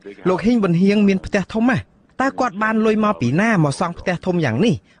លោកហ៊ីងប៊ុនហៀងមានផ្ទះធំណាស់តើគាត់បានលុយមកពីណាមកសង់ផ្ទះធំយ៉ាង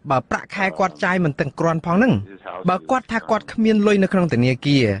នេះបើប្រាក់ខែគាត់ចាយមិនទាំងគ្រាន់ផងហ្នឹងបើគាត់ថាគាត់គ្មានលុយនៅក្នុងធនា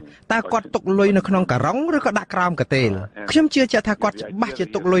គារតើគាត់ទុកលុយនៅក្នុងការុងឬក៏ដាក់ក្រោមកន្ទេលខ្ញុំជឿជាក់ថាគាត់ច្បាស់ជា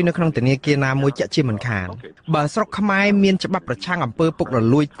ទុកលុយនៅក្នុងធនាគារណាមួយជាក់ជាមិនខានបើស្រុកខ្មែរមានច្បាប់ប្រឆាំងអំពើពុករ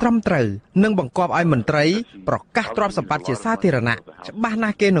លួយត្រឹមត្រូវនិងបង្គាប់ឲ្យមន្ត្រីប្រកាសទ្រព្យសម្បត្តិជាសាធារណៈច្បាស់ណា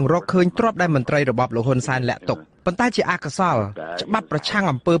ស់គេនឹងរកឃើញទ្រព្យដែលមន្ត្រីរបបលោកហ៊ុនសែនលាក់ទុកប៉ុន្តែជាអកុសលច្បាប់ប្រឆាំង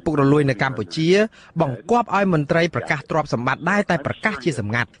អំពើពុករលួយនៅកម្ពុជាបង្គាប់ឲ្យមន្ត្រីប្រកាសទ្រព្យសម្បត្តិដែរតែប្រកាសជាស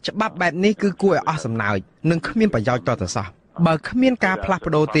ម្ងាត់ច្បាប់បែបនេះគឺគួរឲ្យអស់សំណើចនិងគ្មានប្រយោជន៍តទៅសោះបើគ្មានការផ្លាស់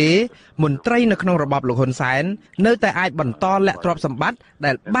ប្ដូរទេមន្ត្រីនៅក្នុងរបបលោកហ៊ុនសែននៅតែអាចបន្តលាក់ទ្រព្យសម្បត្តិ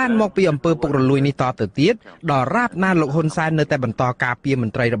ដែលបានមកពីអំពើពុករលួយនេះតទៅទៀតដល់រាបណាលោកហ៊ុនសែននៅតែបន្តការពារម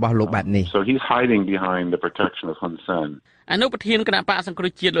ន្ត្រីរបស់លោកបែបនេះ So he's hiding behind the protection of Hun Sen. អនុប្រធានគណៈបកសង្គ្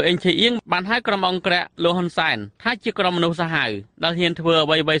រោះជាតិលោកអេងឆេអៀងបានហៅក្រុមអង្គរៈលោកហ៊ុនសែនថាជាក្រុមមនុស្សសាហាវដែលហ៊ានធ្វើអ្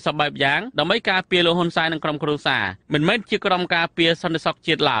វីៗសពបែបយ៉ាងដើម្បីការពារលោកហ៊ុនសែននិងក្រុមគ្រួសារមិនមែនជាក្រុមការពារសន្តិសុខ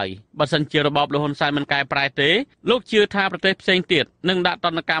ជាតិឡើយបើសិនជារបបលោកហ៊ុនសែនមិនកែប្រែទេលោកជឿថាប្រទេសផ្សេងទៀតនឹងដាក់ទ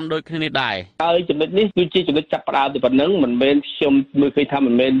ណ្ឌកម្មដូចគ្នានេះដែរហើយចំណុចនេះគឺជាចំណុចចាប់ផ្ដើមតែប៉ុណ្្នឹងមិនមែនខ្ញុំមើលឃើញថា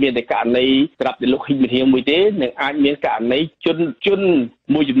មិនមែនមានតែករណីសម្រាប់លោកហ៊ីងវិធានមួយទេនឹងអាចមានករណីជន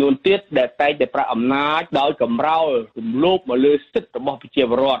មួយចំនួនទៀតដែលតែងតែប្រាក់អំណាចដោយកំរោលរំលោភមកលើសិទ្ធិរបស់ប្រជា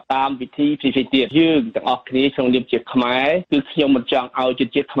ពលរដ្ឋតាមវិធីផ្សេងៗទៀតយើងទាំងអស់គ្នាក្នុងនាមជាខ្មែរគឺខ្ញុំមិនចង់ឲ្យជន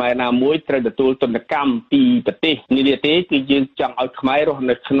ជាតិខ្មែរណាមួយត្រូវទទួលទណ្ឌកម្មពីប្រទេសនេះទេគឺយើងចង់ឲ្យខ្មែររស់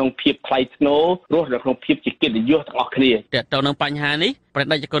នៅក្នុងភាពថ្លៃថ្នូររស់នៅក្នុងភាពជាកិត្តិយសទាំងអស់គ្នាតើតើនឹងបញ្ហានេះ ប្រ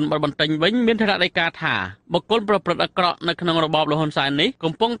តិជនបបន្ទិញវិញមានថារដីកាថាបុគ្គលប្រព្រឹត្តអាក្រក់នៅក្នុងរបបលហ៊ុនសែននេះ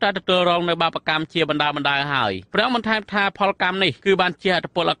កំពុងតែទទួលរងនៅបាបកម្មជាបណ្ដាហើយព្រះអង្គបានថែមថាផលកម្មនេះគឺបានជាអត្ត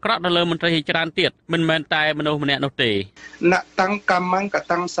ពលអាក្រក់ដល់លើមន្ត្រីជាច្រើនទៀតមិនមែនតែមនុស្សម្នាក់នោះទេណតាំងកម្មង្ក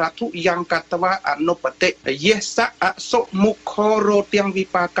តាំងសាធុយ៉ាងកតវៈអនុបតិយេសៈអសុមុខរោទាំងវិ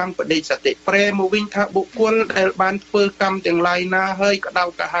បាកម្មបដិសតិប្រែមកវិញថាបុគ្គលដែលបានធ្វើកម្មទាំងឡាយណាហើយក្តៅ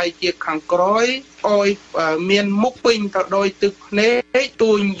ក្រហាយជាខាងក្រោយអោយមានមុខពេញទៅដោយទឹកភ្នែក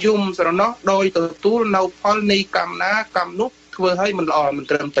ទួញយំស្រណោះដោយទទួលនៅផលនៃកម្មណាកម្មនោះធ្វើឲ្យមិនល្អមិន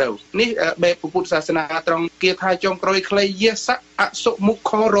ត្រឹមត្រូវនេះបែបពុទ្ធសាសនាត្រង់គេថាចុងក្រោយខ្លីយេសៈអសុមុ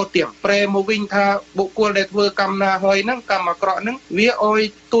ខរោទាំងប្រែមកវិញថាបុគ្គលដែលធ្វើកម្មណាហើយហ្នឹងកម្មអាក្រក់ហ្នឹងវាអោយ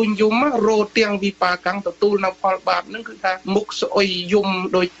ទួញយំរោទាំងវិបាកੰទទួលនៅផលបាបហ្នឹងគឺថាមុខស្អុយយំ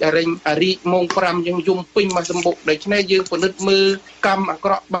ដូចរិញអរិជម៉ោង5យើងយំពេញមកសម្បុកដូច្នេះយើងពិនិត្យមើលកម្មអា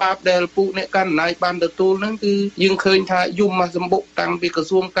ក្រក់បាបដែលពួកអ្នកកណ្ដាលបានទទួលហ្នឹងគឺយើងឃើញថាយំមកសម្បុកតាំងពីក្រ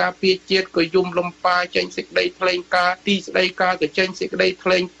សួងការពារជាតិក៏យំលំប៉ាចេញសេចក្តីថ្លែងការណ៍ទីស្តីការក៏ចេញសេចក្តីថ្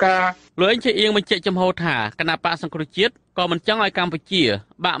លែងការណ៍លោកអេងជាអៀងបញ្ជាក់ចំហថាគណៈបកសង្គ្រោះជាតិក៏មិនចង់ឲ្យកម្ពុជា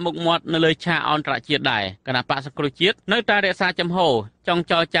បាក់មុខមាត់នៅលើឆាកអន្តរជាតិដែរគណៈបកសង្គ្រោះជាតិនៅតែរក្សាចំហចង់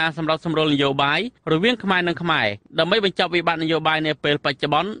ចរចាសម្រាប់សម្រួលនយោបាយរវាងខ្មែរនិងខ្មែរដើម្បីបញ្ចប់វិបត្តិនយោបាយនាពេលបច្ចុ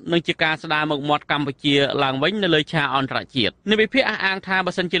ប្បន្ននិងជាការស្ដារមុខមាត់កម្ពុជាឡើងវិញនៅលើឆាកអន្តរជាតិនេះវិភាគអះអាងថា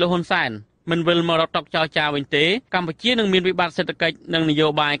បើសិនជាលោកហ៊ុនសែនមិនវិលមករកតុចរចាវិញទេកម្ពុជានឹងមានវិបត្តិសេដ្ឋកិច្ចនិងនយោ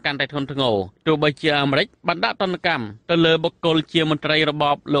បាយកាន់តែធ្ងន់ធ្ងរទោះបីជាអាមេរិកបានដាក់ទណ្ឌកម្មទៅលើបុគ្គលជាមន្ត្រីរប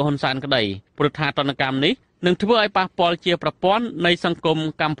បលោកហ៊ុនសែនក្តីព្រោះថាទណ្ឌកម្មនេះនឹងធ្វើឲ្យប៉ះពាល់ជាប្រព័ន្ធនៃសង្គម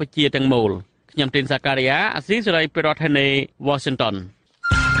កម្ពុជាទាំងមូលខ្ញុំទីនសាការីយ៉ាអាស៊ីសេរីពីរដ្ឋធានី Washington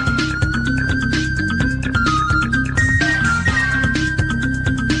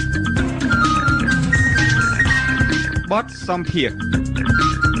បទសំភារ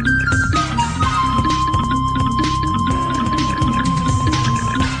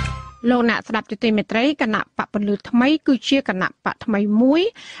លោកអ្នកស្ដាប់ទស្សនិកមេត្រីគណៈបកពលឺថ្មីគឺជាគណៈបកថ្មីមួយ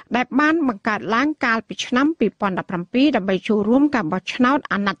ដែលបានបង្កើតឡើងកាលពីឆ្នាំ2017ដើម្បីចូលរួមការបោះឆ្នោត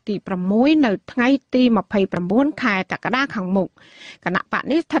អាណត្តិទី6នៅថ្ងៃទី29ខែកក្កដាខាងមុខគណៈបក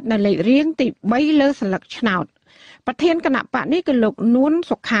នេះស្ថិតនៅលេខរៀងទី3លើសន្លឹកឆ្នោតប្រធានគណៈបកនេះគឺលោកនួន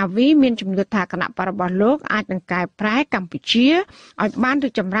សុខាវីមានជំនឿថាគណៈបករបស់លោកអាចនឹងកែប្រែកម្ពុជាឲ្យបានទៅ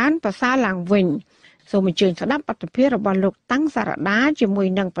ចម្រើនប្រសើរឡើងវិញសូមអញ្ជើញស្ដាប់បទសម្ភាសន៍របស់លោកតាំងសារដាជាមួយ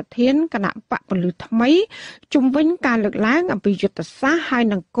នឹងប្រធានគណៈបកពលឺថ្មីជំវិញការលើកឡើងអំពីយុទ្ធសាស្ត្រហើយ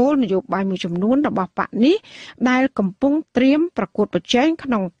នឹងគោលនយោបាយមួយចំនួនរបស់បកនេះដែលកំពុងត្រៀមប្រកួតប្រជែងក្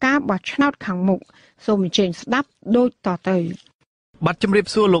នុងការបោះឆ្នោតខាងមុខសូមអញ្ជើញស្ដាប់ដូចតទៅបាទជំរាប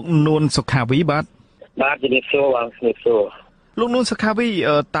សួរលោកនួនសុខាវីបាទជំរាបសួរបងជំរាបសួរលោកនួនសុខាវី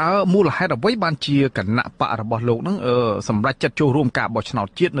តើមូលហេតុអ្វីបានជាគណៈបករបស់លោកនឹងសម្រាប់ចាត់ចូលរួមការបោះឆ្នោត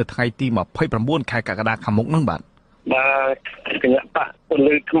ជាតិនៅថ្ងៃទី29ខែកក្កដាខាងមុខនឹងបាទគណៈបកព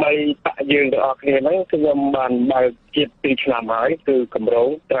លឺថ្មីបកយើងទាំងអស់គ្នាហ្នឹងខ្ញុំបានបើកជាតិ2ឆ្នាំហើយគឺកម្រង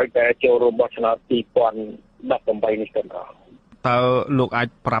ត្រូវតែចូលរួមបោះឆ្នោត2018នេះទៅម្ដងតើលោកអាច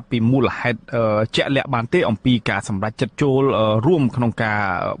ប្រាប់ពីមូលហេតុជាក់លាក់បានទេអំពីការសម្រេចចិត្តចូលរួមក្នុងការ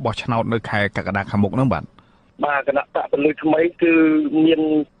បោះឆ្នោតនៅខែកក្កដាខាងមុខហ្នឹងបាទគណៈបកពលឺថ្មីគឺមាន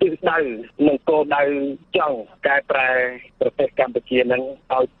ទិសដៅនិងគោលដៅចង់កែប្រែប្រទេសកម្ពុជានឹង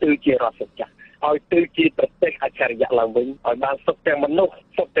ឲ្យទៅជារដ្ឋសច្ចៈឲ្យទៅជាប្រទេសអច្ឆរិយៈឡើងវិញឲ្យបានសុខទាំងមនុស្ស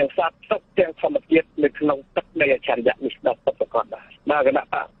សុខទាំងសត្វសុខទាំងធម្មជាតិនៅក្នុងទឹកនៃអច្ឆរិយៈនេះដល់ពិតប្រាកដបាទគណៈ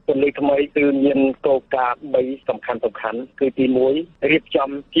បកពលឺថ្មីគឺមានគោលការណ៍3សំខាន់គឺទី1រៀបចំ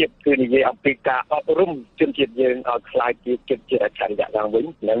ជាតិគឺនិយាយអំពីការអប់រំជនជាតិយើងឲ្យខ្លាយជាជនជាតិអច្ឆរិយៈឡើងវិញ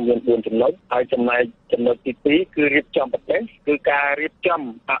និងមាន4ចំណុចហើយចំណែកចំណុចទី2គឺរៀបចំប្រទេសគឺការរៀបចំ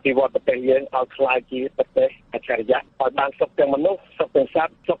អភិវឌ្ឍប្រទេសយើងឲ្យខ្លាយជាប្រទេសអច្ឆរិយៈឲ្យបានសុខទាំងមនុស្សសុខទាំងស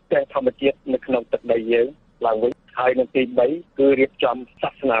ត្វសុខទាំងធម្មជាតិនៅក្នុងទឹកដីយើងឡើងវិញហើយនៅទី3គឺរៀបចំសា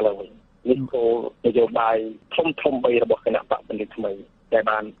សនាឡើងវិញនេះគោលនយោបាយធំ3របស់គណៈបកពលឺថ្មីដែល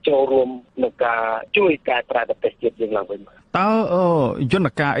បានចូលរួមក្នុងការជួយកែប្រែប្រទេសជាតិយើងឡើងវិញតើយន្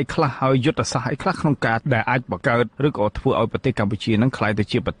តការអីខ្លះហើយយុទ្ធសាស្ត្រអីខ្លះក្នុងការដែលអាចបង្កើតឬក៏ធ្វើឲ្យប្រទេសកម្ពុជានឹងក្លាយទៅ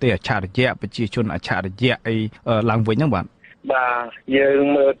ជាប្រទេសអច្ឆរិយៈប្រជាជនអច្ឆរិយៈអីឡើងវិញហ្នឹងបាទយើង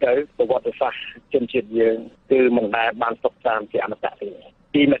មើលទៅប្រវត្តិសាស្ត្រជនជាតិយើងគឺមិនដែលបានសុខសាន្តជាអមតៈទេ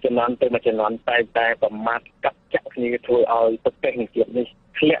ពីមួយចំនួនទៅមួយចំនួនតែប្រមាថកាត់ចាក់គ្នាធ្វើឲ្យប្រទេសនេះជាតិនេះ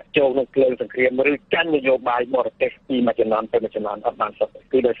ធ្លាក់ចូលក្នុងគ្លើសង្គ្រាមឬចាញ់នយោបាយបរទេសពីមួយចំនួនទៅមួយចំនួនអត់បានសុខ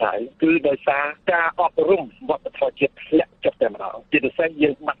គឺដោយសារការអប់រំវប្បធម៌ជាតិធ្លាក់ចុះតែម្ដងជាពិសេសយើ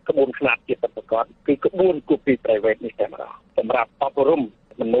ងបាត់ក្បួនខ្នាតជាតិប្រកបគឺក្បួនគូពី private នេះតែម្ដងសម្រាប់អប់រំ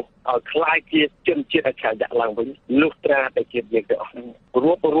មនុស្សឲ្យខ្លាយជាជនជាតិអច្ឆរិយៈឡើងវិញលុះត្រាតែជាតិយើងទាំងអស់ហ្នឹង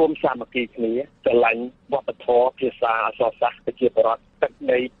រួបរวมសាមគ្គីគ្នាស្រឡាញ់វប្បធម៌ភាសាអក្សរសាស្ត្រប្រជាពលរដ្ឋទឹក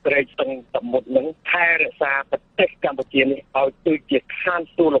ដីព្រៃស្ទឹងសមុទ្រនឹងថែរក្សាប្រទេសកម្ពុជានេះឲ្យគឺជាឋាន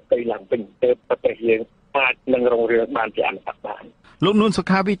សួគ៌លោកីឡើងវិញទើបប្រទេសយើងអាចនឹងរុងរឿងបានជាអនុត្តបានលោកនួនសុ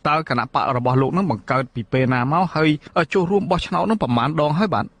ខាវិតើគណៈបករបស់លោកនឹងបង្កើតពីពេលណាមកហើយចូលរួមបោះឆ្នោតនឹងប្រមាណដងហើយ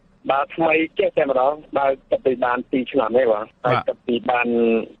បាទថ្មីចេះតែម្ដងបើទៅបាន2ឆ្នាំទេបាទហើយទៅពីបាន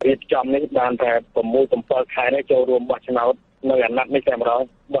រៀបចំនេះបានតែ6-7 ខែនេះចូលរួមបោះឆ្នោតនៅអាណត្តិនេះតែម្ដង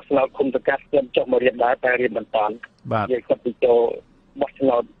បោះឆ្នោតគុំសង្កាត់ខ្ញុំចុះមករៀបដែរតែរៀបបន្តយើងគិតពីចូលបោះឆ្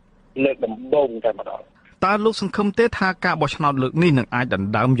នោតលើកដំបូងតែម្ដងតើលោកសង្ឃឹមទេថាការបោះឆ្នោតលើកនេះនឹងអាចដណ្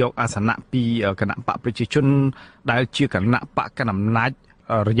ដើមយកអាសនៈពីគណៈបកប្រជាជនដែលជាគណៈបកកណ្ដាលអំណាច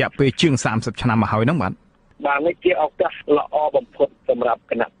រយៈពេលជាង30ឆ្នាំមកហើយហ្នឹងបាទនេះជាឱកាសល្អបំផុតសម្រាប់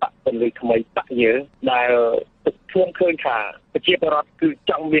គណៈបកពលិថ្មីបកយើងដែលខ្ញុំឃើញថាប្រជាពលរដ្ឋគឺ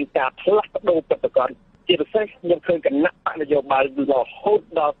ចង់មានការផ្លាស់ប្ដូរប្រតិកម្មជាពិសេសខ្ញុំឃើញគណៈបកនយោបាយរហូត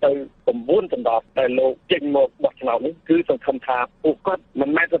ដល់ទៅ9 ដណ្ដប់តែលោកចេញមកបោះឆ្នោតនេះគឺសង្ឃឹមថាពួកគាត់មិន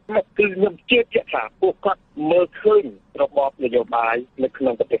មែនតែគឺខ្ញុំជឿជាក់ថាពួកគាត់មើលឃើញរបបនយោបាយនៅក្នុ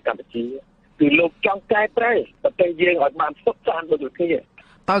ងប្រទេសកម្ពុជាគឺលោកចង់កែប្រែប្រទេសយើងឲ្យបានសុខសាន្តដូចគ្នា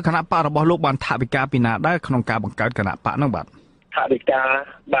តើគណៈបករបស់លោកបានថវិកាពីណាដែរក្នុងការបង្កើតគណៈបកនោះបាទថវិកា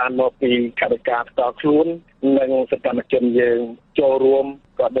បានមកពីថវិកាផ្ទាល់ខ្លួននិងសកម្មជនយើងចូលរួម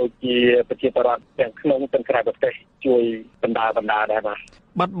ក៏ដូចជាប្រជាពលរដ្ឋទាំងក្នុងទាំងក្រៅប្រទេសជួយបណ្ដាដែរបា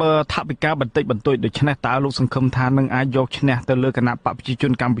ទបើថវិកាបន្តិចបន្តួចដូច្នេះតើលោកសង្ឃឹមថានឹងអាចយកឈ្នះទៅលើគណៈបកប្រជាជ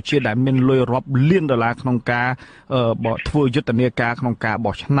នកម្ពុជាដែលមានលុយរាប់លានដុល្លារក្នុងការធ្វើយុទ្ធនាការក្នុងការ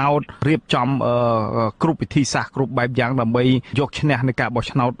បោះឆ្នោតរៀបចំគ្រប់វិធីសាស្ត្រគ្រប់បែបយ៉ាងដើម្បីយកឈ្នះในការបោះ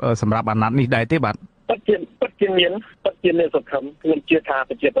ឆ្នោតសម្រាប់អាណត្តិនេះដែរទេបាទពិតជាមានសង្ឃឹមខ្ញុំជឿថា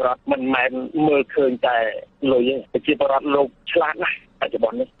ប្រជាពលរដ្ឋមិនមែនមើលឃើញតែលុយទេប្រជាពលរដ្ឋលោកឆ្លាតណាស់បច្ចុប្ប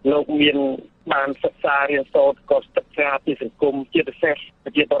ន្ននេះលោកមានបានសិក្សារៀនសូត្រក៏សិក្សាពីសង្គមជាពិសេសប្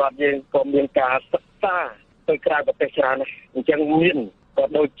រជាពលរដ្ឋយើងក៏មានការសិក្សាទៅក្រៅប្រទេសច្រើនណាស់អញ្ចឹងមានក៏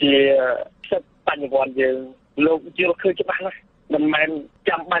ដូចជាសិទ្ធិបញ្ញវន្តយើងលោកយល់ឃើញច្បាស់ណាស់មិនមែន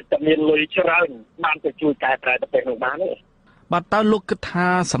ចាំបាច់តែមានលុយច្រើនបានទៅជួយកែប្រែប្រទេសនោះបានទេបាទតើលោកគិតថា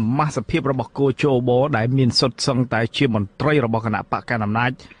សមាជិកភាពរបស់គូជបដែលមានសុទ្ធសឹងតែជាមន្ត្រីរបស់គណៈបកកណ្ដាលអំណា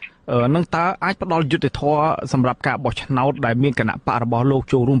ចនឹងតើអាចផ្ដល់យុត្តិធម៌សម្រាប់ការបោះឆ្នោតដែលមានគណៈបករបស់លោក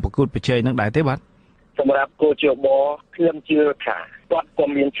ចូលរួមប្រកួតប្រជែងនឹងដែរទេបាទសម្រាប់គូជបខ្ញុំជឿថាគាត់ក៏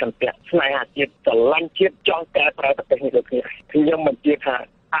មានឆន្ទៈស្នេហាជាតិស្រឡាញ់ជាតិចង់កែប្រែប្រទេសនេះដូចគ្នាខ្ញុំមិនជឿថា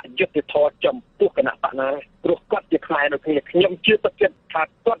អយុត្តិធម៌ចំពោះគណៈបកណាព្រោះគាត់ជាខ្មែរដូចគ្នាខ្ញុំជឿពិតជាថា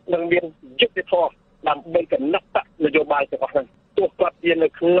គាត់នឹងមានយុត្តិធម៌ដើម្បីគណៈបកនយោបាយទាំងអស់ហ្នឹងទោះគាត់ជានៅ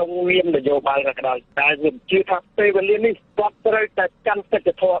ក្នុងនាមនយោបាយក៏ដោយតែខ្ញុំជឿថាពេលវេលានេះគាត់ត្រូវតែកាន់សច្ច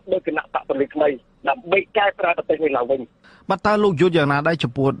ធម៌ដោយគណៈបកពលិថ្មីដើម្បីកែប្រែប្រទេសនេះឡើងវិញបាទតើលោកយល់យ៉ាងណាដែរ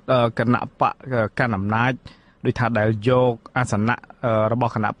ចំពោះគណៈបកកណ្ដាលអំណាចដោយថាដែលយកអាសនៈរប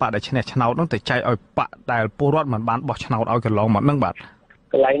ស់គណៈបកដែលឈ្នះឆ្នោតនោះទៅចែកឲ្យបកដែលពលរដ្ឋមិនបានបោះឆ្នោតឲ្យកន្លងមកហ្នឹងបាទ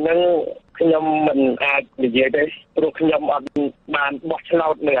កន្លែងហ្នឹងខ្ញុំមិនអាចនិយាយទេព្រោះខ្ញុំអត់បានបោះឆ្នោ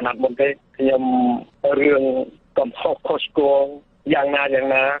តនៅអាណត្តិមុនទេខ្ញុំរឿងកំហុសខុសឆ្គងយ៉ាងណា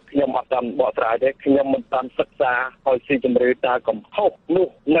ខ្ញុំអត់បានបកស្រាយទេខ្ញុំមិនបានសិក្សាឲ្យស៊ីជម្រៅតើកំហុសនោះ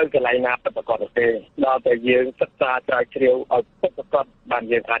នៅកន្លែងណាពិតប្រាកដទេដល់តែយើងសិក្សាស្រាវជ្រាវឲ្យពិតប្រាកដបាន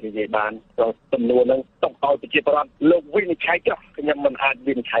យើងអាចនិយាយបានចំនួនហ្នឹងទុកឲ្យប្រជាពលរដ្ឋលោកវិនិច្ឆ័យចុះខ្ញុំមិនអាច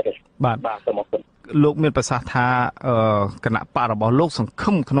វិនិច្ឆ័យទេបាទសូមអរគុណលោកមានប្រសាសន៍ថាគណៈបករបស់លោកសង្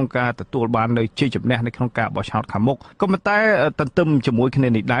ឃឹមក្នុងការទទួលបាននៅជ័យជំនះនៅក្នុងការបោះឆ្នោតខាងមុខក៏ប៉ុន្តែទន្ទឹមជាមួយគ្នា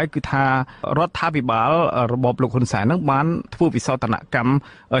នេះដែរគឺថារដ្ឋាភិបាលរបបលោកហ៊ុនសែននឹងបានធ្វើវិសោធនកម្ម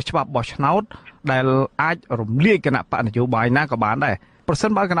ច្បាប់បោះឆ្នោតដែលអាចរំលាយគណៈបកនយោបាយណាក៏បានដែរប្រសិន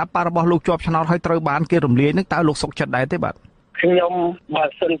បើគណៈបករបស់លោកជាប់ឆ្នោតហើយត្រូវបានគេរំលាយនឹងតើលោកសុខចិត្តដែរទេបាទខ្ញុំបើ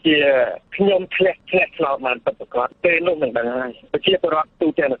សិនជាខ្ញុំធ្លាក់ឆ្នោតបានពិតប្រាកដពេលនោះនឹងដឹងហើយប្រជាពលរដ្ឋទូ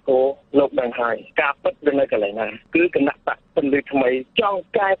ទាំងនគរលោកដឹងហើយការពិតវានៅកន្លែងណាគឺគណៈបកពលិថ្មីចង់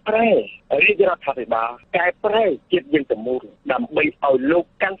កែប្រែរាជរដ្ឋាភិបាលកែប្រែជាតិយើងទៅមូលដើម្បីឲ្យលោក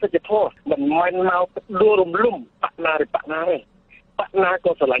កាន់សច្ចធម៌មិនមែនមកដួលរំលំបកណាទេបកណា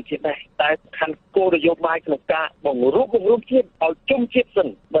ក៏ស្រឡាញ់ជាតិដែរតែខាងគោលនយោបាយក្នុងការបង្រួបជាតិឲ្យជុំជាតិសិន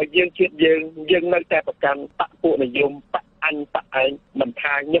បើយើងជាតិយើងនៅតែប្រកាន់បកពួកនិយមបកអញបកឯងមិន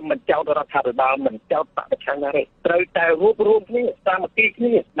ថាខ្ញុំមិនចោទរដ្ឋាភិបាលមិនចោទបកប្រឆាំងណាទេត្រូវតែរួមគ្នាសាមគ្គីគ្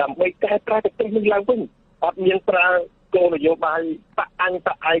នាដើម្បីកែប្រែប្រទេសនេះឡើងវិញអត់មានប្រើគោលនយោបាយបកអញប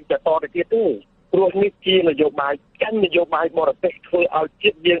កឯងទៅទៀតទេព្រោះនេះជានយោបាយចាញ់នយោបាយបរទេសធ្វើឲ្យជា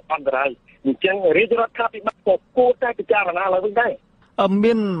តិយើងអន្តរាយអញ្ចឹងរាជរដ្ឋាភិបាលក៏គួរតែពិចារណាឡើងវិញដែរ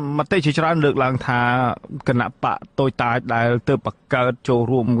មានមតិជាច្រើនលើកឡើងថាគណៈបកតូចតាចដែលទើបបង្កើតចូល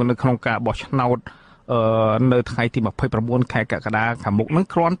រួមនៅក្នុងការបោះឆ្នោតនៅថ្ងៃទី29ខែកក្កដាខាងមុខហ្នឹង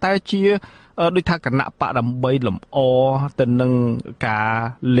គ្រាន់តែជាដូចថាគណៈបកដើម្បីលម្អទៅនឹងការ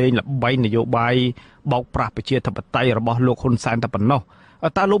លេងល្បែងនយោបាយបោកប្រាស់ប្រជាធិបតេយ្យរបស់លោកហ៊ុនសែនតែប៉ុណ្ណោះ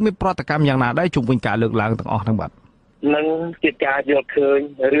តើលោកមានប្រតិកម្មយ៉ាងណាដែរជុំវិញការលើកឡើងទាំងអស់ហ្នឹងបាទនឹងជាការយល់ឃើញ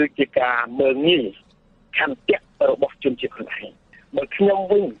ឬជាការមើលងាយខន្តិរបស់ជនជាតិខ្មែរបើខ្ញុំ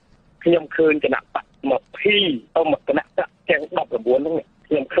វិញខ្ញុំឃើញគណៈបក20ទៅមកគណៈបកទាំង19ហ្នឹង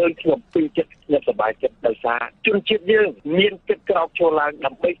ខ្ញុំឃើញខ្ញុំពេញចិត្តខ្ញុំសប្បាយចិត្តដោយសារជនជាតិយើងមានចិត្តក្រោកឈរឡើង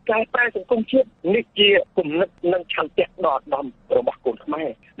ដើម្បីកែប្រែសង្គមជាតិនេះជាគំនិតនិងឆន្ទៈដ៏ឧត្តមរបស់កូនខ្មែរ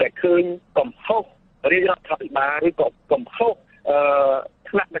ដែលឃើញកំហុសរាជរដ្ឋាភិបាលឬក៏កំហុស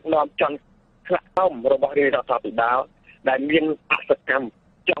ថ្នាក់ដឹកនាំចន្ទថ្នាក់ធំរបស់រាជរដ្ឋាភិបាលដែលមានអសកម្ម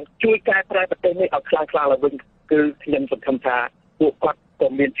ចង់ជួយកែប្រែប្រទេសនេះឲ្យខ្លាំងឡើងវិញគឺខ្ញុំសង្ឃឹមថាពួកគាត់ក៏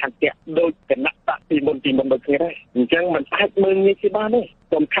មានឆន្ទៈដូចគណៈបកពីមុនដូចគ្នាដែរអញ្ចឹងមិនអាចមើលងាយគេបានទេ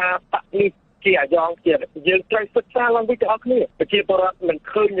ខ្ញុំថាបកនេះជាអាយ៉ងជាយើងត្រូវសិក្សាឡើងវិញទាំងអស់គ្នាប្រជាពលរដ្ឋមិន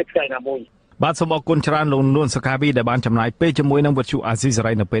ឃើញនៅថ្ងៃណាមួយបាទសូមអរគុណច្រើនលោកនួនសុខាវីដែលបានចំណាយពេលជាមួយនឹងវិទ្យុអាស៊ីសេ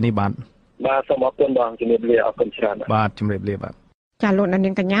រីនៅពេលនេះបាទសូមអរគុណបងជំរាបលាអរគុណច្រើនបាទជំរាបលាបាទចាលោក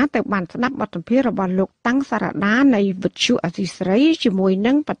នាងកញ្ញាទៅបានស្ដាប់បទសម្ភាសន៍របស់លោកតាំងសារដានៃវិទ្យុអសីស្រីជាមួយ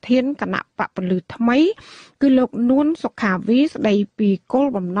នឹងប្រធានគណៈបកពលឺថ្មីគឺលោកនួនសុខាវីស្ដីពីគោល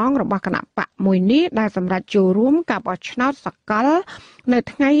បំណងរបស់គណៈបកមួយនេះដែលសម្រាប់ចូលរួមការបោះឆ្នោតសកលនៅ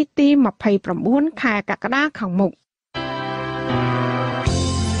ថ្ងៃទី29ខែកក្កដាខាងមុខ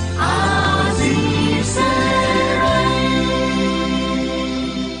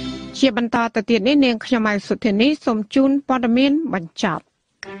ជាបន្តទៅទៀតនេះនាងខ្ញុំម៉ៃសុធានីសូមជូនព័ត៌មានបញ្ចប់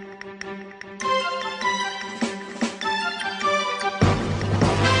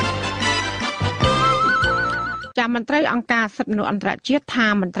មន្ត្រីអង្គការសិទ្ធិមនុស្សអន្តរជាតិថា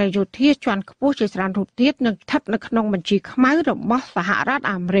មន្ត្រីយោធាជាន់ខ្ពស់ជាច្រើនរូបទៀតនឹងស្ថិតនៅក្នុងបញ្ជីខ្មៅរបស់សហរដ្ឋ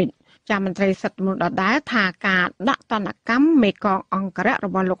អាមេរិកមន្ត្រីសិទ្ធិមនុស្សដដែលថាការដាក់ទណ្ឌកម្មមេកងអង្គរៈរ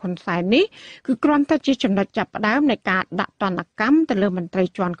បស់លោកហ៊ុនសែននេះគឺគ្រាន់តែជាចំណុចចាប់ផ្ដើមនៃការដាក់ទណ្ឌកម្មទៅលើមន្ត្រី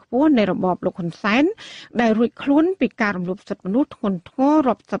ជាន់ខ្ពស់នៃរបបលោកហ៊ុនសែនដែលរួចខ្លួនពីការរំលោភសិទ្ធិមនុស្សធ្ងន់ធ្ងរ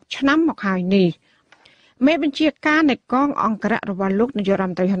រាប់សិបឆ្នាំមកហើយនេះមេបញ្ជាការនៃកងអង្គរៈរបស់លោកនាយរដ្ឋ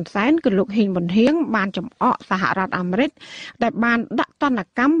មន្ត្រីហ៊ុនសែនគឺលោកហ៊ីងប៊ុនហៀងបានចំអកសហរដ្ឋអាមេរិកដែលបានដាក់ទណ្ឌ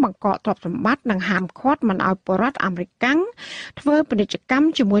កម្មបង្កកទ្រព្យសម្បត្តិនិងហាមឃាត់មិនឲ្យបរដ្ឋអាមេរិកធ្វើពាណិជ្ជកម្ម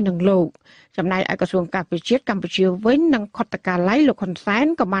ជាមួយនឹងលោកចំណែកឯក្រសួងការពារជាតិកម្ពុជាវិញនិងខុទ្ទកាល័យលោកហ៊ុនសែន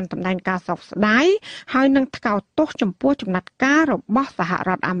ក៏បានសម្ដែងការសោកស្ដាយហើយនឹងថ្កោលទោសចំពោះចំណាត់ការរបស់សហរ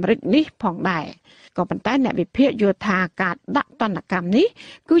ដ្ឋអាមេរិកនេះផងដែរក៏ប៉ុន្តែអ្នកវិភាគយល់ថាការដាក់ទណ្ឌកម្មនេះ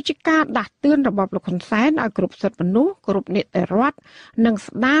គឺជាការដាស់តឿនរបបលោកហ៊ុនសែនឲ្យគ្រប់សិទ្ធិមនុស្សគ្រប់នីតិរដ្ឋនិង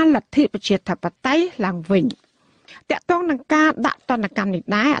ស្ដារលទ្ធិប្រជាធិបតេយ្យឡើងវិញតាក់ទងនឹងការដាក់ទណ្ឌកម្មនេះ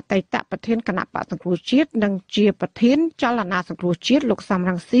ដែរអតីតប្រធានគណៈបក្សសង្គ្រោះជាតិនិងជាប្រធានចលនាសង្គ្រោះជាតិលោកសំ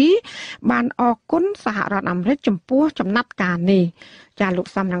រងស៊ីបានអរគុណសហរដ្ឋអាមេរិកចំពោះចំណាត់ការនេះលោក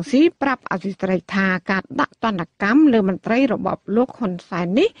សំរងស៊ីប្រាប់អសិរ័យថាការដាក់ទណ្ឌកម្មលើមន្ត្រីរបបលោកហ៊ុនសែន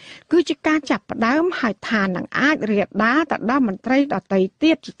នេះគឺជាការចាប់ផ្ដើមហើយថានឹងអាចរាលដាលទៅដល់មន្ត្រីដទៃ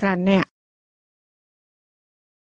ទៀតជាច្រើនអ្នក